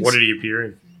things since. What did he appear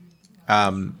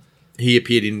in? He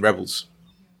appeared in Rebels.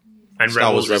 And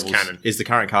Star Wars Rebels is canon. is the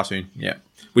current cartoon, yeah.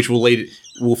 Which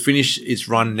will finish its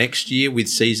run next year with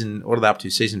season 5,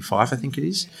 I think it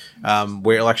is,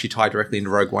 where it'll actually tie directly into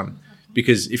Rogue One.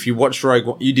 Because if you watched Rogue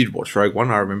One, you did watch Rogue One,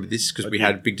 I remember this because we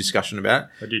had a big discussion about it.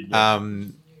 I did, yeah.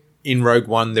 In Rogue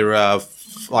One, there are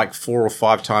 4 or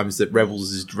 5 times that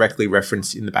Rebels is directly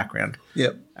referenced in the background.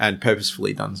 Yep. And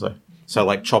purposefully done so. So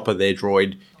like Chopper, their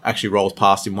droid, actually rolls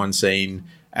past in one scene,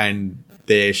 and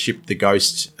their ship, the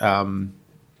Ghost,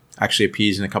 actually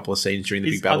appears in a couple of scenes during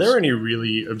the big battles. Are there any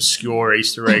really obscure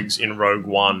Easter eggs in Rogue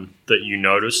One that you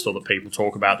noticed or that people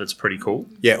talk about that's pretty cool?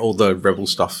 Yeah, all the Rebel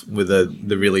stuff with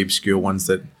the really obscure ones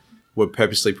that were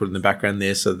purposely put in the background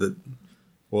there so that,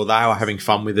 well, they are having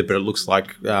fun with it, but it looks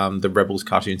like the Rebels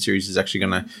cartoon series is actually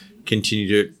going to continue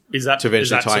to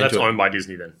eventually tie into that's it. owned by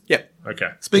Disney then? Yep. Okay.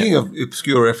 Speaking of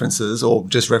obscure references or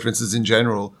just references in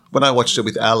general, when I watched it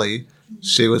with Ali,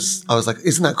 I was like,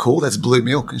 isn't that cool? That's blue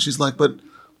milk. And she's like, but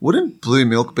wouldn't blue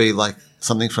milk be like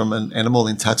something from an animal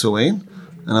in Tatooine?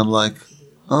 And I'm like,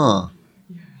 oh,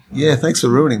 yeah, thanks for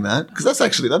ruining that. Because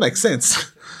that makes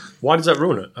sense. Why does that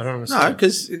ruin it? I don't understand. No,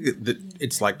 because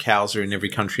it's like cows are in every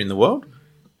country in the world.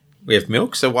 We have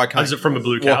milk, so why can't... Is it from a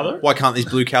blue cow, though? Why can't these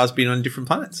blue cows be on different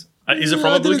planets? Is it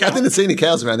from a blue cow? I didn't see any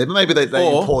cows around there, but maybe they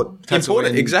import Tatooine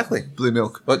it, exactly. blue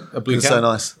milk. But a blue It's cow. so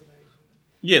nice.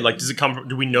 Yeah, like, does it come from...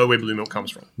 Do we know where blue milk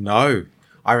comes from? No.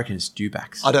 I reckon it's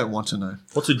dewbacks. I don't want to know.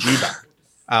 What's a dewback?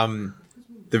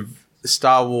 The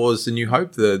Star Wars The New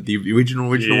Hope, the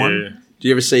original Yeah. one. Do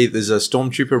you ever see there's a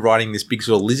stormtrooper riding this big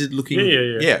sort of lizard-looking...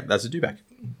 Yeah. Yeah, that's a dewback.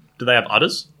 Do they have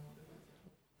udders?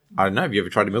 I don't know. Have you ever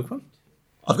tried to milk one?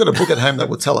 I've got a book at home that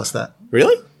will tell us that.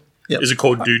 Really? Yep. Is it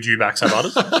called Do Dewbacks Have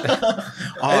Udders?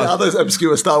 And other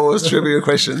obscure Star Wars trivia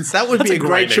questions. That would be a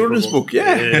great name children's for a book,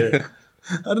 yeah. Yeah.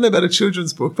 I don't know about a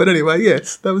children's book, but anyway,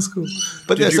 yes, that was cool.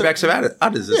 But Do yeah, so- dewbacks have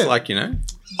udders? It's Yeah. like,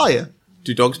 oh yeah,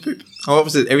 do dogs poop? Oh, what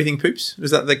was it? Everything poops?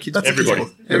 Was that the kids' That's a book? kid's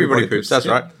Everybody. book. Everybody poops, that's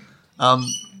yeah. right.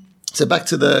 So back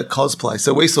to the cosplay.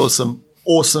 So we saw some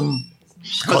awesome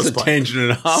That's a cosplay. tangent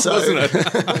and a half, So- wasn't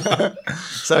it?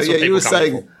 So what yeah, you people were come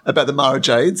saying for. about the Mara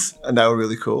Jades, and they were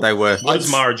really cool. They were.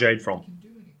 Where's Mara Jade from?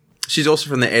 She's also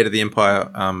from the Heir to the Empire.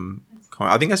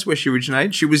 I think that's where she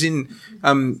originated. She was in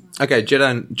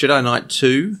Jedi Knight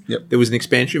 2. Yep. There was an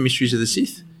expansion, Mysteries of the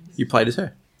Sith. You played as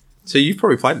her. So you've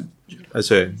probably played as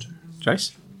her,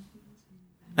 Jace.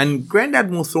 And Grand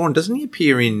Admiral Thrawn, doesn't he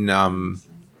appear in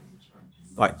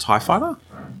like TIE Fighter?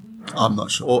 I'm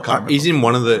not sure. Or Can't remember. he's in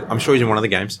one of the... I'm sure he's in one of the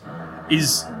games.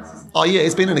 Is Oh yeah,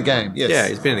 he's been in a game. Yes. Yeah,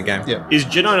 he's been in a game. Yeah. is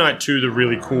Jedi Knight 2 the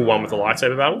really cool one with the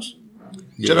lightsaber battles?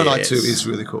 Jedi Knight Yes. 2 is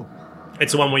really cool.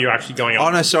 It's the one where you're actually going up.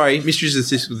 Oh, no, sorry. Mysteries of the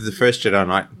Sith was the first Jedi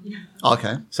Knight.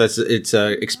 Okay. So it's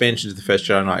an expansion to the first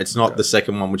Jedi Knight. It's not the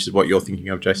second one, which is what you're thinking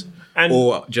of, Jason. And-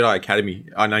 or Jedi Academy.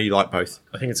 I know you like both.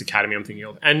 I think it's Academy I'm thinking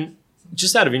of. And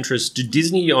just out of interest, do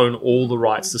Disney own all the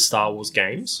rights to Star Wars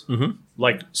games? Mm-hmm.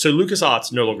 Like, so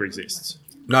LucasArts no longer exists.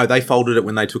 No, they folded it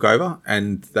when they took over,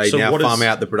 and they So now what farm is-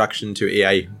 out the production to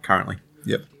EA currently.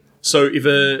 Yep. So if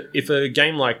a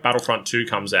game like Battlefront 2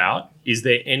 comes out, is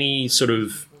there any sort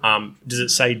of does it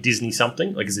say Disney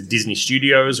something? Like, is it Disney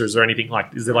Studios, or is there anything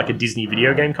like? Is there like a Disney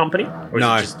video game company? Or is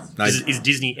No, it just, no. Is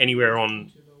Disney anywhere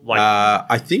on like?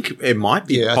 I think it might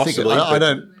be Yeah, possibly. I but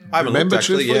don't I haven't remember looked,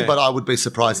 actually, truthfully, yeah. but I would be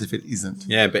surprised if it isn't.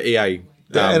 Yeah, but EA.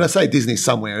 And I say Disney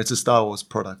somewhere. It's a Star Wars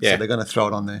product, Yeah. so they're going to throw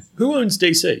it on there. Who owns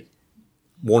DC?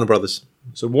 Warner Brothers.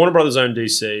 So Warner Brothers own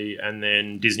DC, and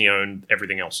then Disney owned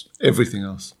everything else. Everything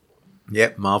else.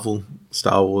 Yep, Marvel,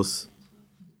 Star Wars.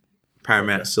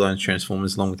 Paramount still owns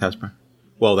Transformers along with Hasbro.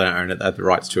 Well, they don't own it. They have the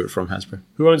rights to it from Hasbro.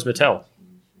 Who owns Mattel?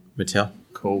 Mattel.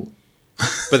 Cool.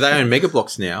 But they own Mega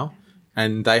Bloks now,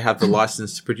 and they have the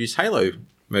license to produce Halo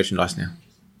merchandise now.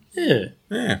 Yeah.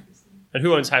 Yeah. And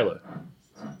who owns Halo?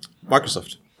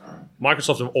 Microsoft.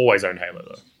 Microsoft have always owned Halo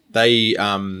though, They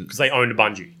because they owned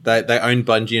Bungie they owned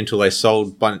Bungie until they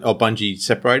sold Bungie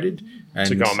separated and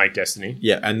to go and make Destiny.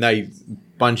 yeah, and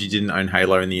Bungie didn't own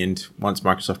Halo in the end once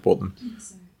Microsoft bought them.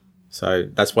 So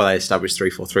that's why they established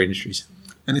 343 Industries.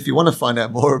 And if you want to find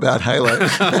out more about Halo,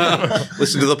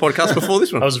 Listen to the podcast before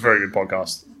this one. That was a very good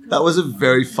podcast. that was a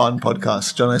very fun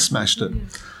podcast. Jono smashed it.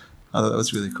 I thought that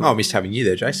was really cool. Oh, I missed having you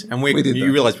there, Jace. And We did, you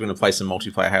though. realise we're going to play some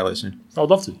multiplayer Halo soon. I would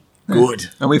love to. Good.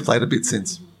 And we've played a bit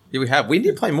since. Yeah, we have. We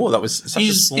did play more. That was such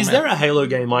a small Is amount. there a Halo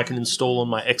game I can install on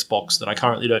my Xbox that I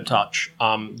currently don't touch?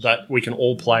 That we can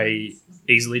all play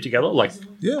easily together? Like,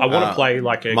 Yeah. I want to play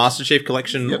like a. Master Chief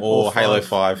Collection Yep, or or Halo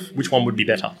 5. 5? Which one would be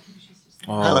better?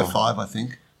 Oh, Halo 5, I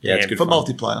think. Yeah, it's Yeah, good For fun.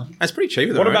 multiplayer. That's pretty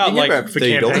cheap. What about You can like get for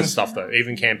 $30. campaign stuff though?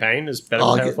 Even campaign is better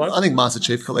Oh, than Halo 5. I think Master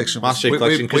Chief Collection. Master Chief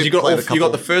Collection, because you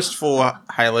got the first 4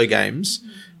 Halo games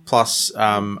plus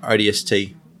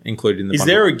ODST included in the Is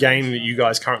bundle. there a game that you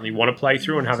guys currently want to play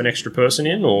through and have an extra person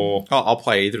in, or? I'll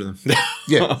play either of them.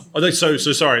 Yeah. So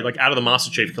sorry. Like out of the Master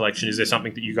Chief collection, is there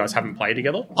something that you guys haven't played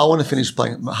together? I want to finish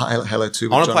playing Halo 2.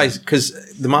 With I want to Johnny. play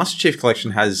because the Master Chief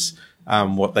Collection has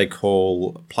what they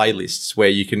call playlists, where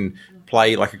you can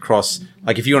play like across.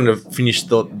 Like if you want to finish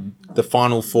the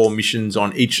final 4 missions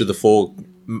on each of the 4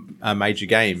 major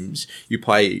games, you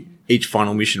play each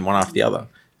final mission one after the other.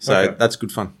 So Okay. that's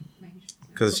good fun.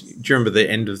 Because do you remember the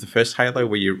end of the first Halo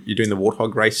where you're doing the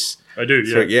Warthog race? I do.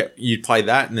 So Yeah. you play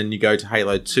that, and then you go to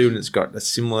Halo 2, and it's got a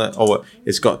similar, or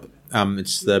it's got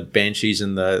it's the Banshees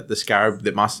and the Scarab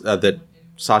that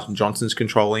Sergeant Johnson's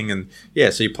controlling, and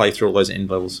so you play through all those end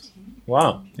levels.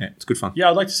 Wow. Yeah, it's good fun. Yeah,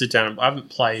 I'd like to sit down. I haven't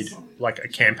played like a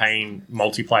campaign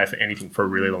multiplayer for anything for a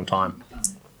really long time.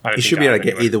 You should be able to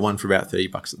get either one for about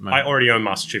 $30 at the I moment. already own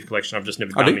Master Chief Collection. I've just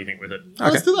never done do? anything with it. Oh,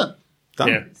 let's do that. Done.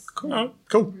 Yeah. Cool.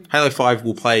 Cool. Halo 5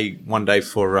 we'll play one day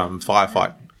for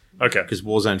Firefight, Okay. because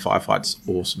Warzone Firefight's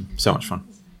awesome. So much fun.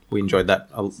 We enjoyed that.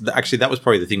 Actually, that was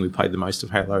probably the thing we played the most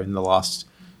of Halo in the last,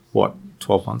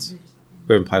 12 months?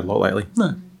 We haven't played a lot lately.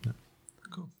 No.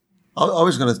 Cool. I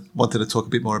was wanted to talk a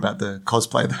bit more about the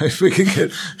cosplay though. If we could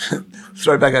get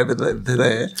throw back over to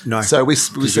there. No. So we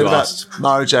said you about asked.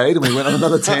 Mara Jade, and we went on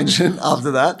another tangent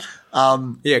after that.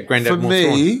 Yeah, Grandad For Moff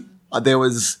me,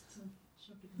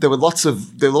 there were lots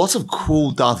of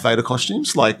cool Darth Vader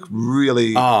costumes, like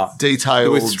really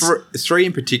detailed. There were 3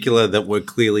 in particular that were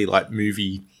clearly like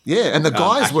movie. Yeah, and the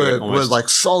guys were accurate almost. like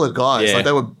solid guys. Yeah. Like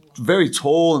they were very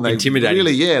tall and they Intimidating.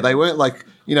 really, they weren't like,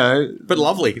 But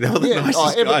lovely. They were the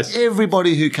nicest guys.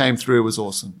 everybody who came through was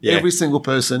awesome. Yeah. Every single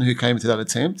person who came to that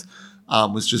attempt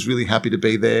was just really happy to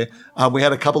be there. We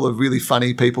had a couple of really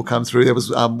funny people come through. There was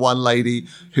one lady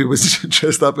who was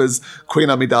dressed up as Queen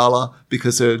Amidala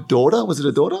because her daughter, was it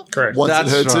her daughter? Correct. Wanted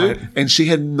That's her right. to. And she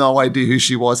had no idea who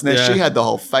she was. Now, Yeah. she had the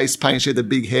whole face paint. She had the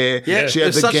big hair. Yeah, she had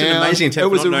it's the such an gown. amazing attempt It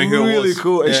was for not knowing who it really was.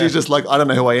 cool. And Yeah. she's just like, I don't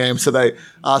know who I am. So they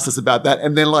asked us about that.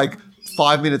 And then like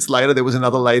 5 minutes later, there was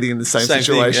another lady in the same Same thing,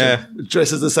 situation,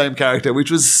 dressed as the same character,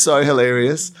 which was so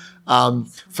hilarious.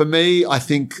 For me, I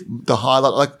think the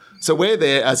highlight, so we're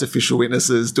there as official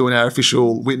witnesses doing our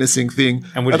official witnessing thing.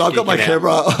 And we're And just I've got my geeking out.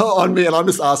 camera on me and I'm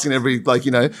just asking every,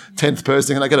 10th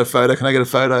person, can I get a photo? Can I get a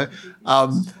photo?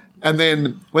 And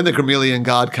then when the Gramillion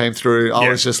Guard came through, I Yeah,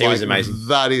 was just he like, was amazing.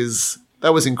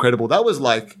 that was incredible. That was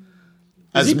like,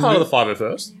 Is he part mo- of the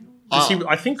 501st?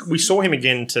 I think we saw him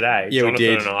again today. Yeah, we Jonathan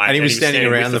did. and I, And he was standing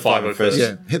with around the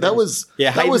 501st. Yeah, that was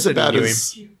Hayden said he about knew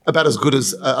as good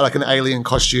as like an alien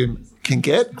costume can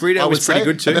get. Greedo I would was pretty say.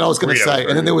 good too. And then I was going to Greedo was say, very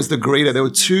and then there was the Greedo. There were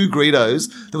 2 Greedos.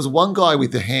 There was one guy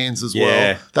with the hands as Yeah.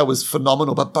 well. That was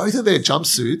phenomenal. But both of their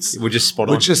jumpsuits We're just spot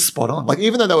were on. just spot on. Like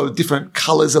even though they were different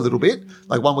colors a little bit,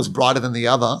 like one was brighter than the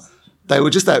other, they were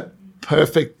just that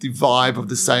perfect vibe of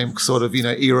the same sort of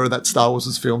era that Star Wars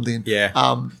was filmed in. Yeah.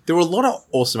 There were a lot of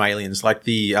awesome aliens. Like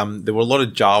there were a lot of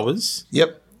Jawas.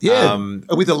 Yep. Yeah.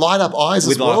 With the light up eyes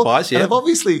with as well. light up eyes, yeah. And they've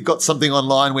obviously got something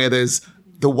online where there's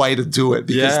the way to do it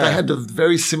because Yeah. they had a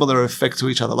very similar effect to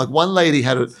each other. Like one lady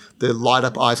had the light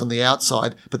up eyes on the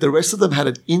outside, but the rest of them had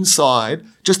it inside,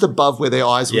 just above where their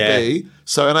eyes would Yeah. be.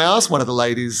 So, and I asked one of the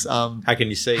ladies, How can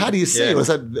you see? how do you see Yeah. it? Does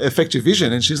that affect your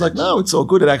vision? And she's like, no, it's all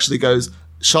good. It actually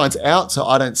shines out so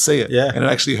I don't see it. Yeah. And it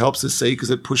actually helps her see because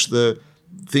it pushed the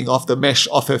thing off the mesh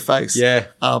off her face. Yeah.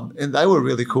 And they were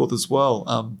really cool as well.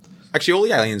 Actually, all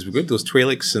the aliens were good. There was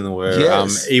Twi'leks and there were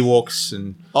Yes. Ewoks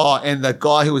and And the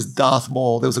guy who was Darth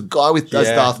Maul, there was a guy with as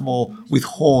Yeah. Darth Maul with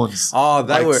horns. Oh,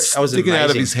 that was sticking out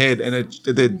of amazing. his head, and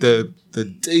the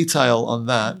detail on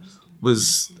that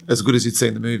was as good as you'd see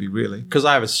in the movie. Really. because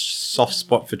I have a soft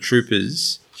spot for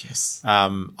troopers. Yes.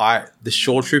 The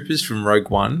Shore Troopers from Rogue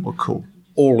One, Well, cool.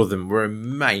 all of them were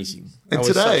amazing. And That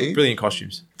was such today- brilliant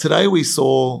costumes. Today we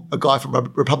saw a guy from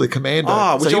Republic Commando.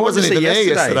 Oh, which so he I wanted wasn't to see even there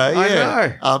yesterday.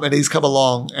 yesterday. I And he's come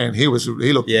along, and he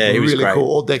looked Yeah, he was really great. cool,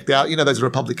 all decked out. You know, those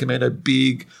Republic Commando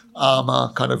big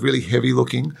armor, kind of really heavy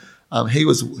looking. He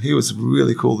was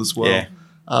really cool as well. Yeah.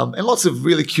 And lots of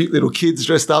really cute little kids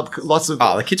dressed up. Lots of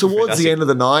Oh, the kids were towards fantastic. the end of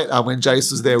the night when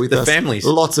Jace was there with The us. families.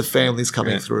 Lots of families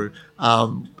coming Yeah. through.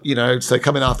 So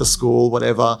coming after school,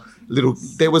 whatever.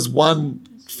 There was one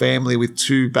family with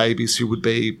 2 babies who would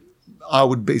be, I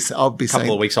would be saying A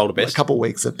couple of weeks old at best. A couple of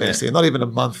weeks at best, yeah, not even a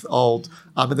month old.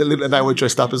 And they were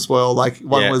dressed up as well. Like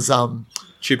one was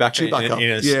Chewbacca in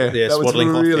a that was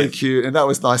swaddling cloth, really cute, and that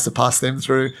was nice to pass them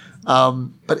through.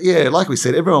 But yeah, like we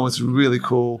said, everyone was really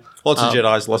cool. Lots of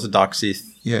Jedis, lots of Dark Sith.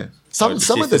 Yeah, some of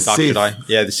the and Dark Sith. Jedi.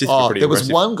 Yeah, the Sith were pretty There was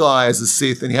aggressive. one guy as a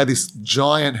Sith, and he had this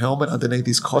giant helmet underneath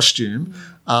his costume,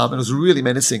 and it was really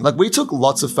menacing. Like we took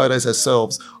lots of photos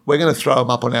ourselves. We're going to throw them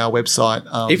up on our website.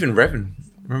 Even Revan.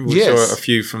 Remember we Yes. saw a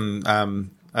few from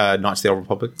Knights of the Old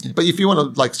Republic. But if you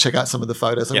want to check out some of the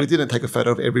photos, we didn't take a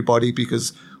photo of everybody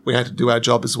because we had to do our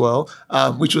job as well,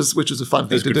 which was a fun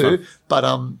thing to do. Fun. But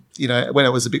when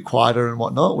it was a bit quieter and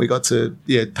whatnot, we got to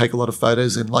take a lot of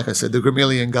photos. And like I said, the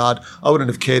Gramillion Guard, I wouldn't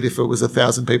have cared if it was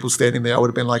 1,000 people standing there. I would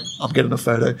have been like, I'm getting a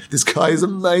photo. This guy is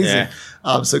amazing.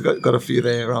 Yeah. So got a few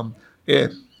there.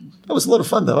 That was a lot of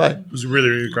fun though, eh? It was a really,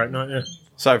 really great night, yeah.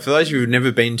 So for those of you who've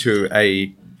never been to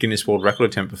a Guinness World Record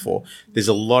attempt before, there's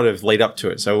a lot of lead up to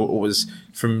it. So it was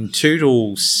from 2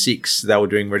 till 6 they were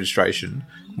doing registration.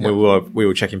 We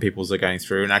were checking people as they're going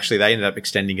through, and actually they ended up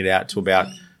extending it out to about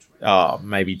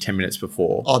maybe 10 minutes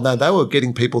before. Oh no, they were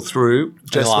getting people through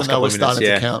just last when they couple were of minutes,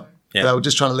 starting to count. Yeah. They were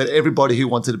just trying to let everybody who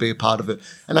wanted to be a part of it.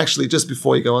 And actually, just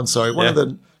before you go on, sorry, one of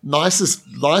the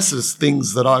nicest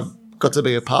things that I've got to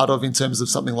be a part of in terms of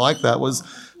something like that was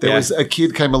there was a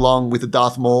kid came along with a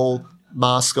Darth Maul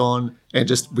mask on and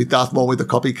just with Darth Maul with a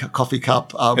coffee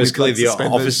cup. It was with, clearly the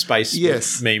suspenders. Office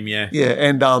Space meme, Yeah,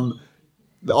 and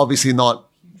obviously not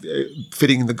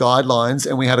fitting in the guidelines.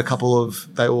 And we had a couple of,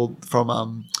 they all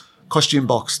from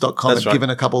costumebox.com had given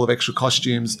a couple of extra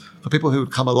costumes for people who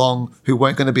would come along who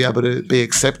weren't going to be able to be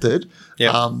accepted.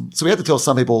 So we had to tell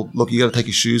some people, look, you got to take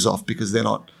your shoes off because they're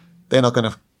not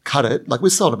going to cut it. Like we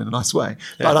sold them in a nice way,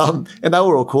 but and they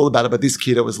were all cool about it. But this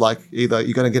kid, it was like either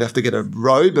you're going to have to get a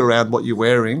robe around what you're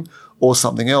wearing or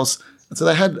something else. And so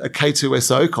they had a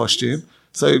K2SO costume.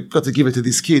 So got to give it to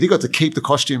this kid. He got to keep the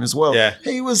costume as well. Yeah.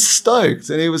 He was stoked,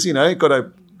 and he was got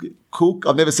a cool.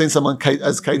 I've never seen someone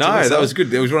as K2SO. No, that was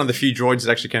good. It was one of the few droids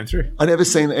that actually came through. I never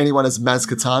seen anyone as Maz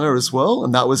Kanata as well,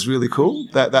 and that was really cool.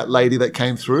 That lady that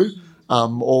came through.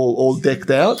 All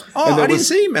decked out. Oh, and I didn't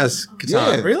see him as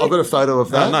Katana. Yeah, Really? I've got a photo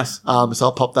of that. Oh, nice. So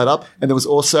I'll pop that up. And there was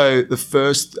also the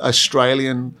first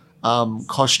Australian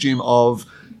costume of,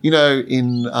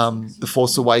 in The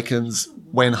Force Awakens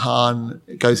when Han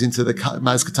goes into the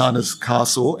Maz Kanata's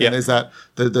castle, and there's that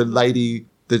the lady,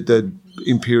 the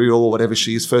Imperial or whatever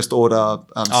she is, First Order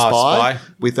spy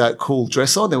with that cool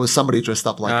dress on. There was somebody dressed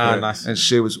up like her, nice. and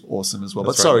she was awesome as well.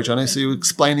 That's but sorry, right. Johnny, so you were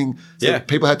explaining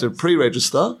people had to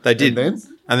pre-register. They did. And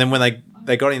then when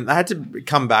they got in, they had to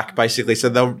come back basically. So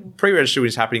the pre-register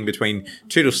was happening between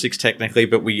 2 till 6 technically,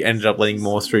 but we ended up letting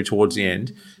more through towards the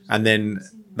end. And then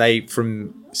they,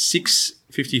 from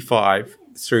 6:55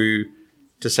 through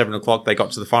to 7 o'clock, they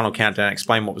got to the final countdown,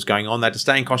 explain what was going on. They had to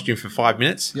stay in costume for 5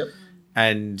 minutes. Yep.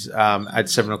 And at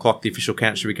 7 o'clock, the official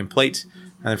count should be complete.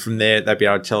 And then from there, they'd be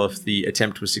able to tell if the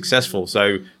attempt was successful.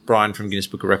 So Brian from Guinness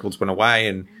Book of Records went away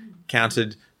and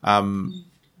counted.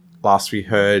 Last we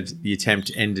heard, the attempt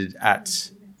ended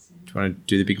at... Do you want to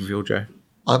do the big reveal, Joe?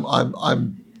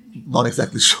 I'm not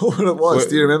exactly sure what it was.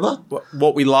 Do you remember?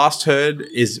 What we last heard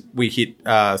is we hit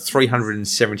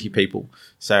 370 people.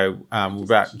 So we're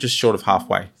about just short of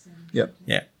halfway. Yep.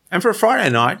 Yeah. And for a Friday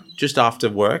night, just after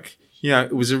work,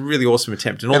 it was a really awesome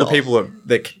attempt. And all the people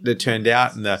that turned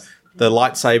out and the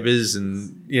lightsabers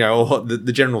and, all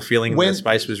the general feeling in the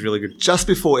space was really good. Just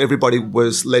before everybody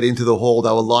was let into the hall,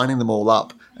 they were lining them all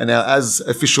up. And now as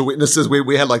official witnesses,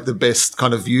 we had like the best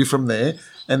kind of view from there.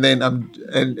 And then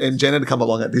and Jen had come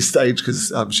along at this stage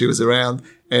because she was around.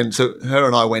 And so her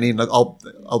and I went in. Like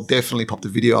I'll definitely pop the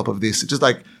video up of this. It's just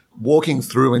like walking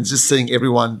through and just seeing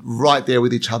everyone right there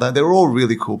with each other. They were all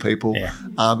really cool people. Yeah.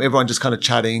 Everyone just kind of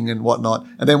chatting and whatnot.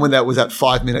 And then when that was that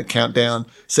 5-minute countdown,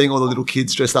 seeing all the little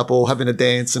kids dressed up, all having a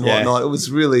dance and whatnot, it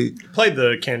was really... Played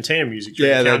the Cantina music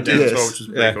during the countdown as well, which was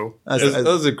pretty cool. That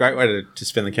was a great way to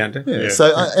spend the countdown. Yeah.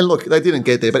 So, and look, they didn't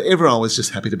get there, but everyone was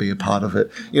just happy to be a part of it.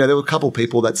 There were a couple of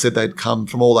people that said they'd come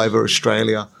from all over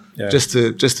Australia just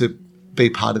to be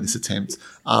part of this attempt.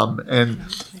 And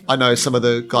I know some of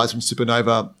the guys from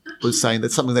Supernova was saying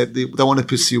that's something that they want to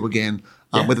pursue again,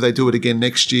 whether they do it again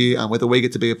next year, whether we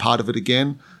get to be a part of it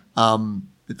again.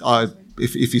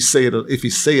 If you see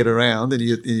it around and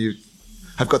you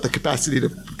have got the capacity to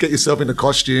get yourself in a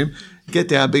costume, get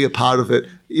down, be a part of it,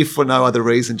 if for no other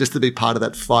reason, just to be part of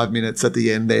that 5 minutes at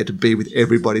the end there to be with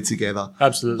everybody together.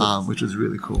 Absolutely. Which was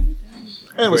really cool.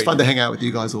 And it was fun to hang out with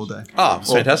you guys all day. Oh,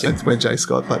 it's fantastic. That's when Jay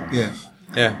Scott, but yeah.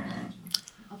 Yeah.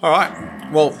 All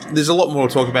right. Well, there's a lot more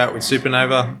to talk about with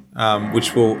Supernova,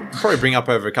 which we'll probably bring up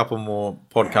over a couple more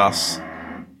podcasts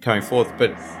coming forth.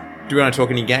 But do we want to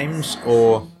talk any games,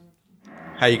 or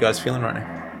how are you guys feeling right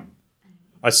now?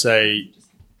 I say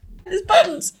There's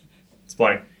buttons. it's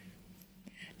playing.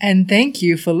 And thank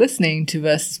you for listening to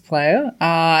Versus Player.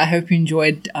 I hope you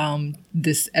enjoyed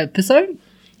this episode.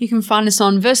 You can find us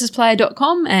on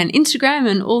versusplayer.com and Instagram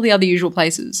and all the other usual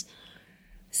places.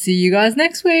 See you guys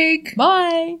next week.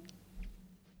 Bye.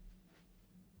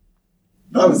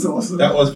 That was awesome. That was